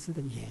没有知识的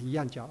也一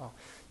样骄傲。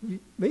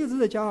没有知识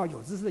的骄傲，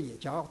有知识的也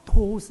骄傲，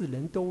都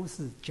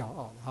是骄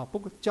傲的。不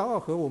过骄傲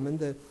和我们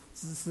的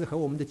知识和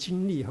我们的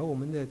经历和我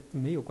们的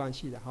没有关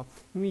系的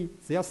因为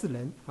只要是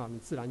人你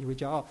自然就会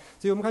骄傲。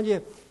所以我们看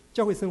见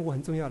教会生活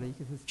很重要的一个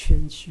是谦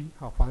虚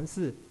凡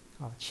事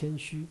谦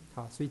虚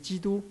所以基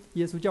督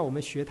耶稣叫我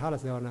们学他的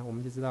时候呢，我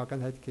们就知道刚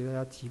才给大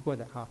家提过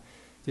的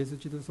耶稣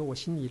基督说我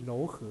心里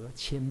柔和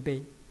谦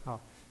卑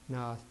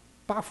那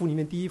8福里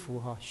面第1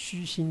福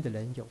虚心的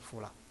人有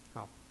福了。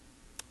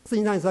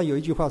圣经上有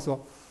一句话说，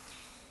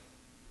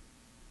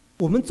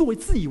我们作为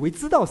自以为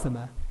知道什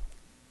么，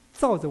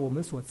照着我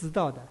们所知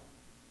道的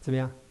怎么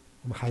样，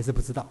我们还是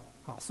不知道。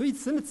所以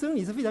神的真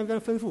理是非常非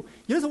常丰富。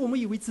有的时候我们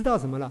以为知道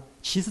什么了，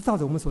其实照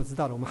着我们所知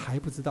道的，我们还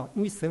不知道，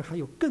因为神还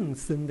有更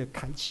深的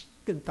开启，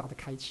更大的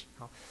开启。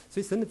好，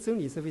所以神的真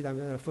理是非常非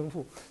常的丰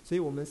富，所以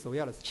我们首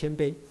要的是谦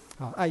卑。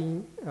好，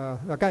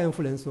盖恩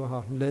夫人说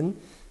哈，人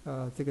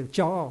这个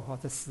骄傲哈，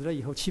在死了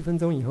以后7分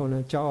钟以后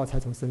呢，骄傲才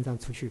从身上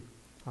出去。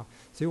好，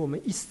所以我们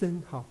一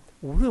生哈，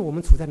无论我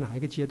们处在哪一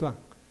个阶段，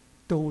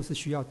都是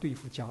需要对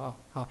付骄傲。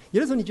好，有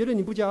的时候你觉得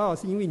你不骄傲，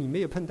是因为你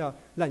没有碰到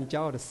让你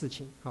骄傲的事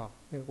情。好，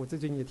那个我最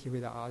近也体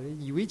会到啊，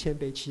以为谦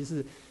卑，其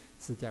实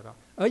是骄傲。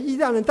而一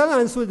让人当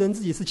然说人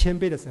自己是谦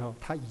卑的时候，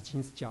他已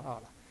经是骄傲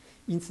了。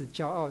因此，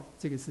骄傲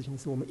这个事情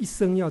是我们一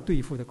生要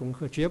对付的功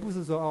课，绝不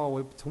是说哦，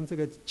我从这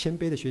个谦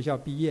卑的学校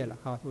毕业了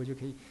哈，我就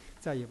可以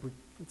再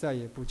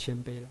也不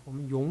谦卑了。我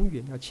们永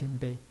远要谦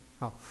卑。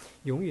好，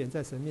永远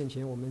在神面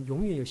前，我们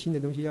永远有新的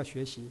东西要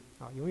学习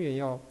啊，永远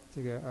要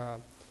这个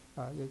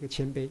有一个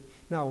谦卑。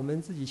那我们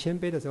自己谦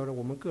卑的时候呢，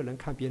我们个人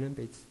看别人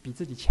比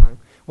自己强。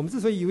我们之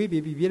所以以为比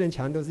别人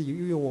强，都是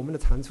用我们的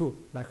长处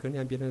来衡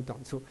量别人的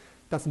短处。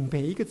但是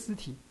每一个肢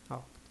体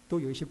啊，都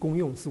有一些功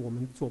用是我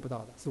们做不到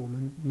的，是我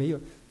们没有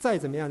再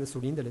怎么样的属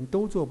灵的人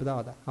都做不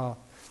到的啊。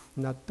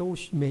那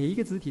每一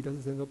个肢体都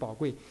是神所宝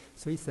贵，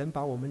所以神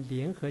把我们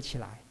联合起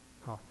来，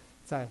好，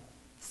在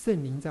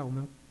圣灵在我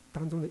们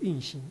当中的运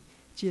行。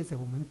借着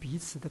我们彼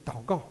此的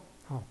祷告，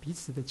好，彼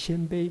此的谦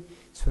卑、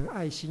存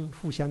爱心、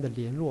互相的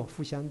联络、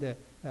互相的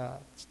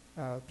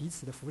彼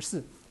此的服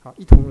侍，好，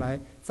一同来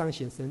彰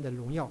显神的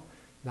荣耀。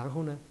然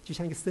后呢，就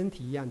像一个身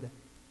体一样的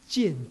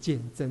渐渐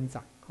增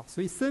长。好，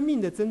所以生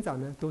命的增长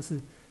呢，都是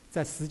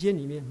在时间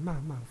里面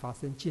慢慢发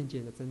生，渐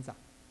渐的增长。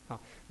好，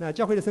那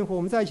教会的生活，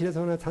我们在一起的时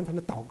候呢，常常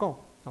的祷告，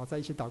好，在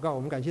一起祷告。我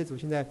们感谢主，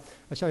现在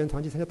校园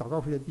团契参加祷告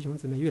会的弟兄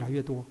姊妹越来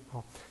越多。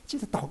好，接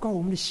着祷告，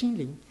我们的心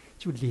灵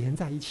就连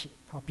在一起，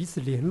好，彼此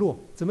联络。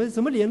怎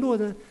么联络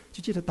呢？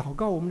就借着祷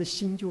告，我们的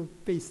心就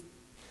被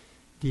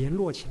联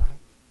络起来，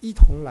一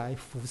同来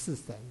服侍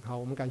神。好，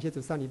我们感谢主，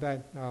上礼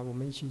拜我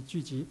们一起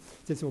聚集，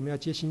这次我们要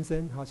接新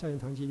生，好，校园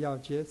团契要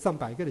接上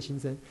100个的新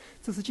生。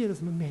这是借着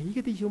什么？每一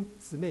个弟兄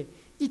姊妹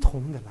一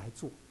同的来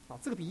做。好，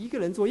这个比一个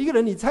人做，一个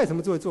人你再怎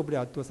么做也做不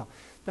了多少。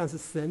但是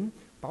神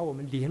把我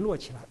们联络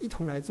起来，一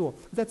同来做。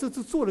在这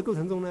做的过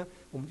程中呢，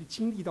我们就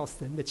经历到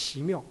神的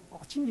奇妙，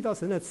经历到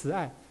神的慈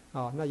爱。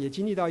啊，那也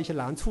经历到一些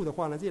难处的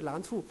话呢，这些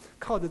难处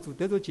靠着主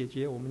得着解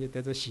决，我们就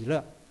得着喜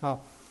乐。啊，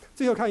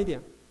最后看一点，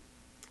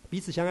彼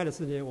此相爱的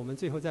事情，我们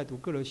最后再读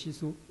歌罗西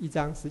书1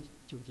章19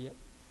节。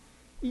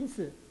因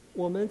此，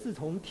我们自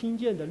从听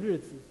见的日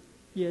子，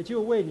也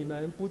就为你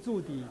们不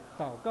住地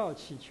祷告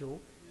祈求，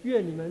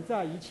愿你们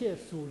在一切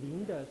属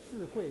灵的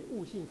智慧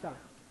悟性上，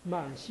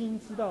满心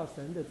知道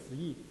神的旨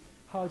意，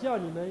好叫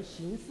你们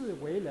行事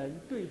为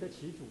人对得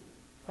起主，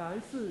凡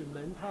事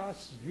蒙他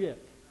喜悦。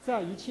在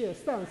一切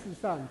善事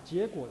上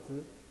结果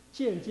子，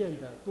渐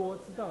渐的多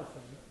知道神，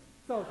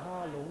照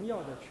他荣耀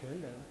的全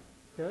能，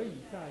得以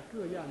在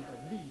各样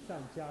的力上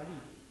加力，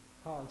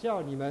好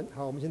叫你们。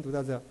好，我们先读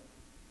到这。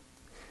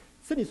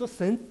这里说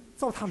神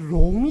照他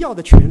荣耀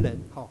的全能，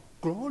好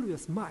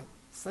glorious might。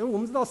神，我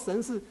们知道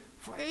神是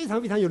非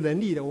常非常有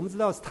能力的，我们知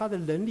道他的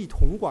能力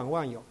统管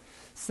万有，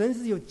神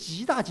是有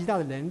极大极大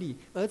的能力，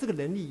而这个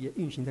能力也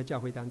运行在教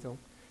会当中。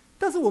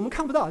但是我们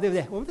看不到，对不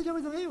对？我们在教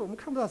会中，我们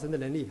看不到神的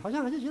能力，好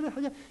像觉得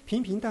好像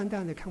平平淡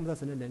淡的看不到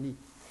神的能力。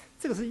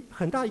这个是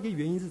很大一个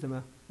原因是什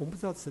么？我们不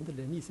知道神的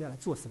能力是要来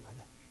做什么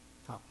的。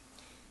好，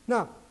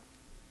那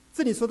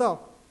这里说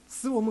到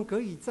使我们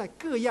可以在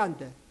各样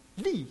的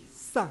力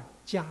上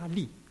加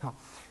力。好，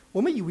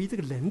我们以为这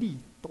个能力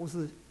都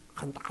是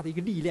很大的一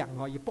个力量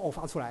啊，也爆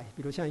发出来，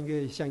比如像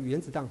原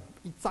子弹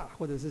一炸，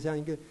或者是像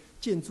一个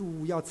建筑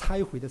物要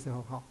拆毁的时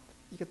候，哈。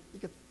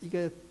一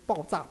个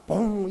爆炸，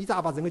嘣一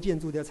炸把整个建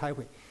筑都要拆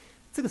毁。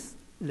这个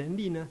能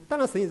力呢，当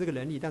然神有这个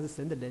能力，但是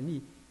神的能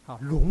力，啊，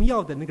荣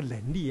耀的那个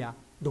能力啊，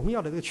荣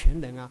耀的这个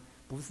全能啊，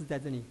不是在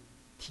这里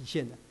体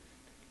现的。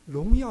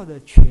荣耀的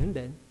全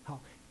能，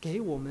好，给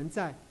我们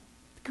在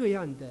各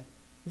样的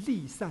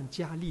力上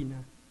加力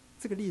呢。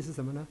这个力是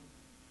什么呢？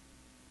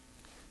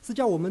是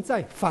叫我们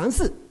在凡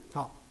事，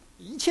好，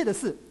一切的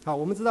事，好，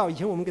我们知道以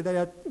前我们给大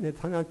家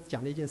常常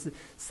讲的一件事，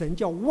神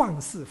叫万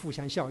事互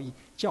相效益，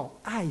叫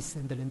爱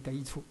神的人得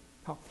益处。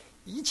好，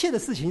一切的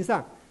事情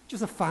上，就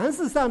是凡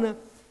事上呢，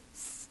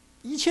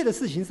一切的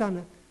事情上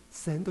呢，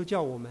神都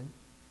叫我们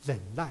忍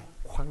耐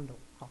宽容。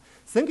好，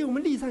神给我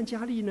们力上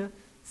加力呢，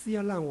是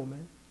要让我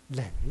们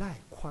忍耐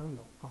宽容。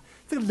好，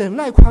这个忍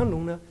耐宽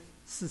容呢，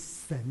是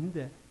神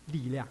的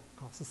力量，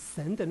好，是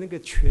神的那个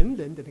全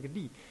能的那个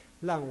力，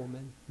让我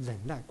们忍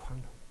耐宽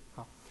容。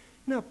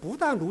那不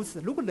但如此，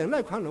如果忍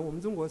耐宽容，我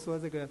们中国说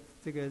这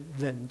个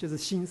忍就是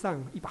心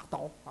上一把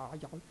刀啊，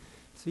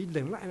所以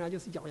忍耐呢就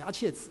是咬牙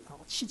切齿啊，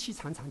凄凄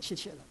惨惨切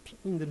切的拼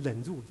命的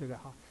忍住这个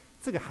哈，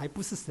这个还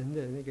不是神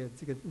的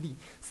这个力。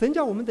神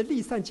叫我们的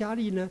力上加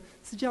力呢，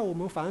是叫我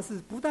们凡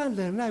事不但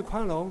忍耐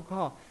宽容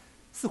哈，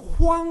是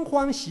欢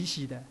欢喜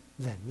喜的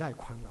忍耐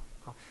宽容。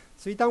好，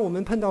所以当我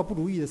们碰到不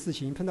如意的事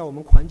情，碰到我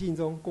们环境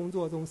中、工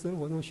作中、生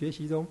活中、学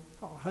习中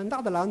很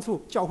大的难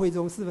处，教会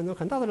中、4分钟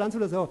很大的难处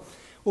的时候，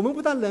我们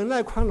不但忍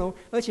耐宽容，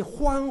而且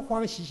欢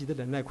欢喜喜的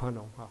忍耐宽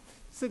容。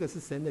这个是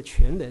神的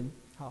全能。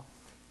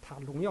他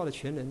荣耀的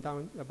全能。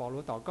当保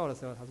罗祷告的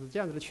时候，他说这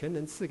样子的全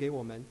能赐给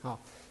我们啊，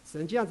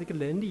神这样子一个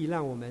能力，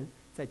让我们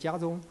在家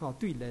中啊，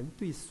对人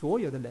对所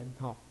有的人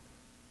哈，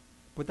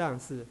不但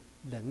是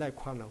忍耐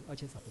宽容，而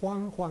且是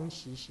欢欢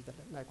喜喜的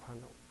忍耐宽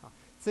容啊。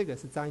这个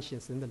是彰显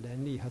神的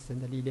能力和神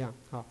的力量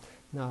啊。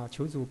那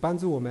求主帮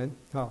助我们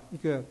啊，一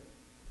个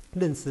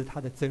认识他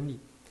的真理，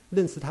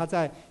认识他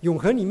在永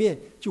恒里面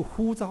就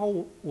呼召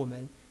我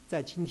们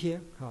在今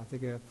天啊，这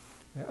个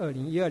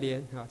2012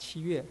年啊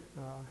7月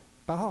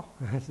8号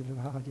是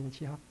8号，今天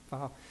7号8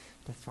号，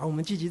把我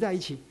们聚集在一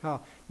起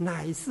啊，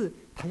哪一次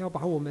他要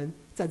把我们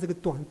在这个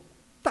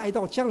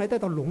将来带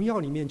到荣耀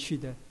里面去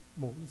的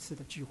某一次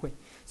的聚会。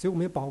所以我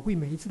们要宝贵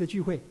每一次的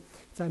聚会，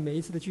在每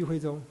一次的聚会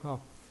中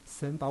啊，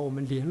神把我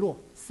们联络，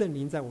圣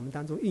灵在我们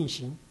当中运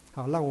行，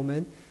好让我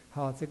们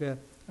这个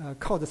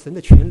靠着神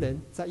的全能，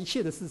在一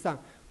切的事上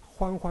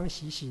欢欢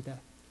喜喜的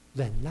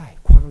忍耐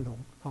宽容，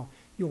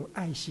用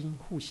爱心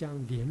互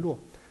相联络，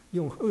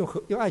用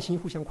爱心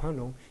互相宽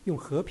容，用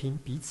和平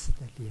彼此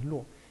的联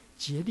络，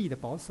竭力的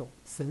保守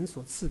神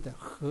所赐的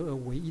合而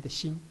为一的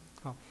心，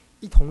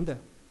一同的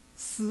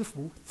施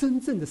福，真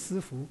正的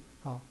施福，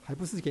还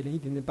不是给人一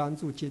点点帮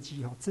助接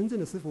济，真正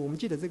的施福。我们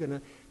记得这个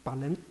呢，把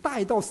人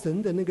带到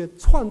神的那个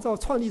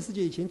创立世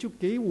界以前就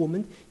给我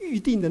们预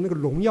定的那个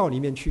荣耀里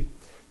面去，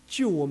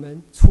救我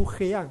们出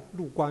黑暗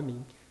入光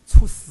明，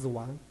出死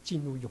亡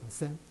进入永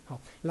生。好，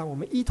让我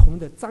们一同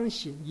的彰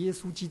显耶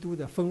稣基督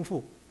的丰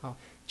富。好，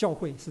教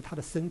会是他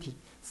的身体，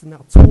是那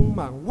充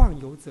满万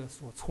有者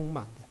所充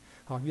满的。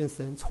好，愿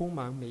神充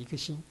满每一颗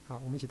心。好，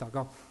我们一起祷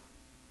告。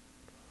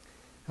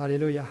哈利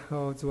路亚！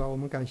主啊，我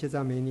们感谢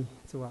赞美你。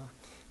主啊，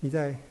你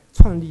在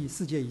创立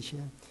世界以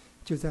前，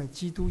就在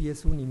基督耶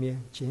稣里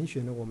面拣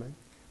选了我们。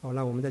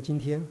让我们在今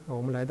天，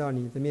我们来到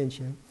你的面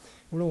前，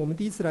无论我们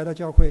第一次来到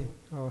教会，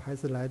还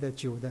是来的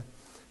久的，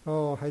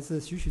还是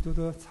许许多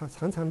多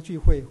常常聚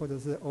会，或者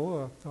是偶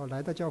尔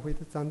来到教会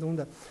当中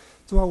的，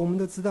主啊，我们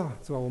都知道，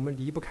主啊，我们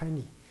离不开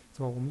你，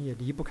主啊，我们也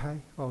离不开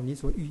你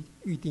所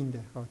预定的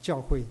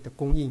教会的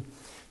供应。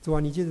主啊，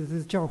你借着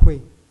这教会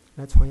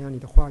来传扬你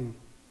的话语，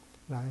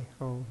来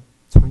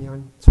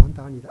传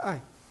达你的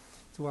爱。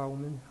主啊，我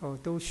们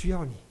都需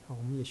要你，我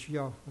们也需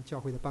要教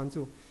会的帮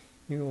助，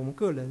因为我们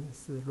个人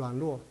是软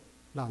弱、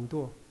懒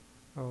惰，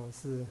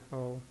是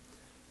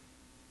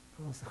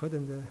何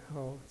等的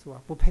主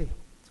啊不配，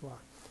主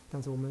啊！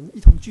但是我们一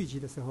同聚集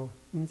的时候，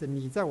因着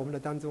你在我们的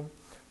当中，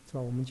主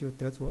啊，我们就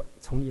得着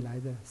从你来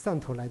的上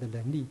头来的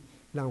能力，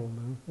让我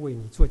们为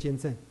你做见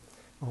证，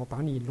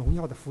把你荣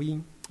耀的福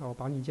音，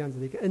把你这样子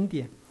的一个恩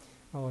典，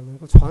能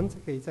够传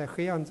给在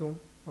黑暗中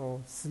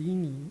死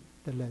因你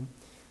的人，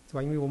是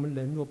吧？因为我们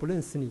人若不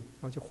认识你，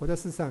就活在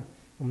世上，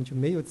我们就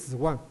没有指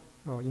望，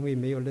因为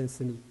没有认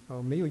识你，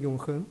没有永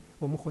恒，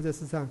我们活在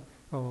世上，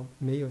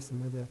没有什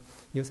么的，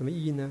有什么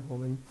意义呢？我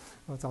们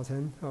早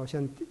晨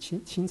像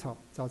青草，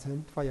早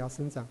晨发芽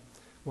生长，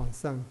晚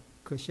上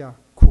割下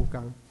枯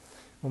干。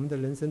我们的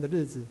人生的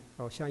日子，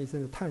像一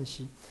声的叹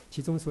息，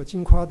其中所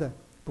经夸的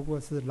不过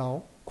是劳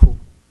苦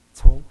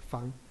愁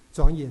烦，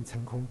转眼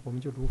成空，我们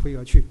就如飞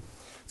而去。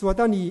主啊，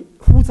当你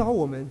呼召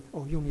我们，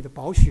用你的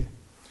宝血，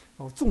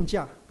重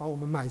价把我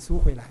们买赎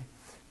回来，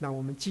让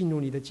我们进入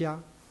你的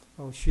家，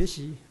学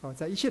习，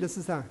在一切的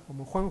事上，我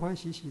们欢欢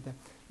喜喜的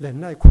忍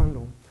耐宽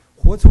容，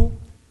活出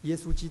耶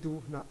稣基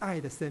督那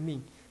爱的生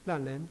命，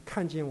让人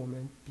看见我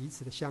们彼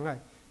此的相爱，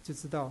就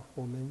知道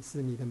我们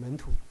是你的门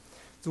徒。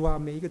主啊，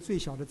每一个最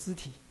小的肢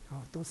体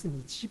都是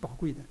你极宝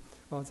贵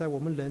的，在我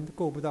们人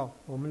够不到，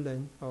我们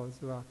人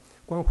是吧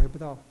关怀不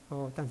到，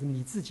但是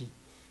你自己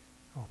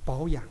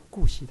保养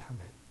顾惜他们。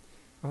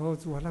然后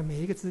主啊，让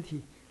每一个肢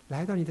体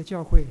来到你的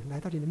教会，来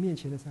到你的面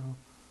前的时候，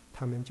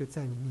他们就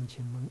在你面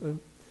前蒙恩，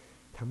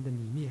他们的里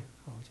面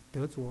就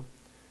得着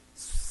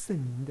圣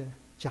灵的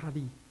加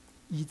力、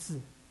医治、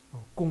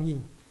供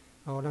应，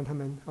让他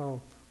们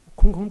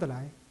空空的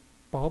来，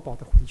饱饱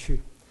的回去，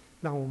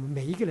让我们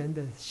每一个人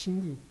的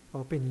心意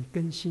被你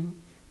更新，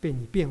被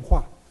你变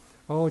化。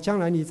将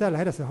来你再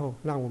来的时候，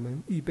让我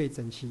们预备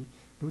整齐，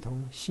如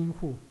同新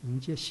妇迎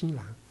接新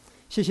郎。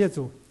谢谢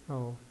主，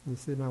你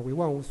是那为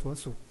万物所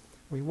属、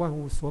为万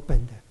物所本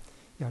的，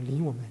要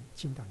领我们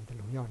进到你的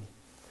荣耀里。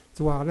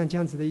主啊，让这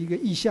样子的一个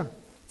意象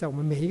在我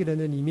们每一个人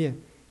的里面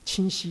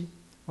清晰，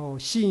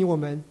吸引我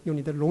们，用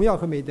你的荣耀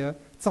和美德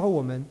召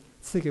我们，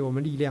赐给我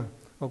们力量，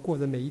过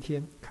着每一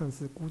天看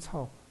似枯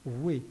燥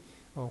无味，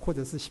或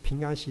者是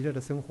平安喜乐的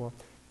生活，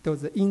都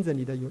是因着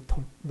你的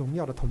荣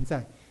耀的同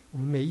在。我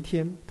们每一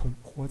天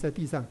活在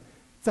地上，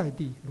在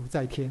地如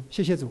在天。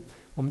谢谢主，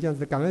我们这样子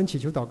的感恩祈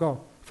求祷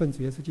告，奉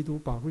主耶稣基督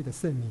宝贵的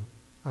圣名，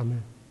阿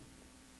们。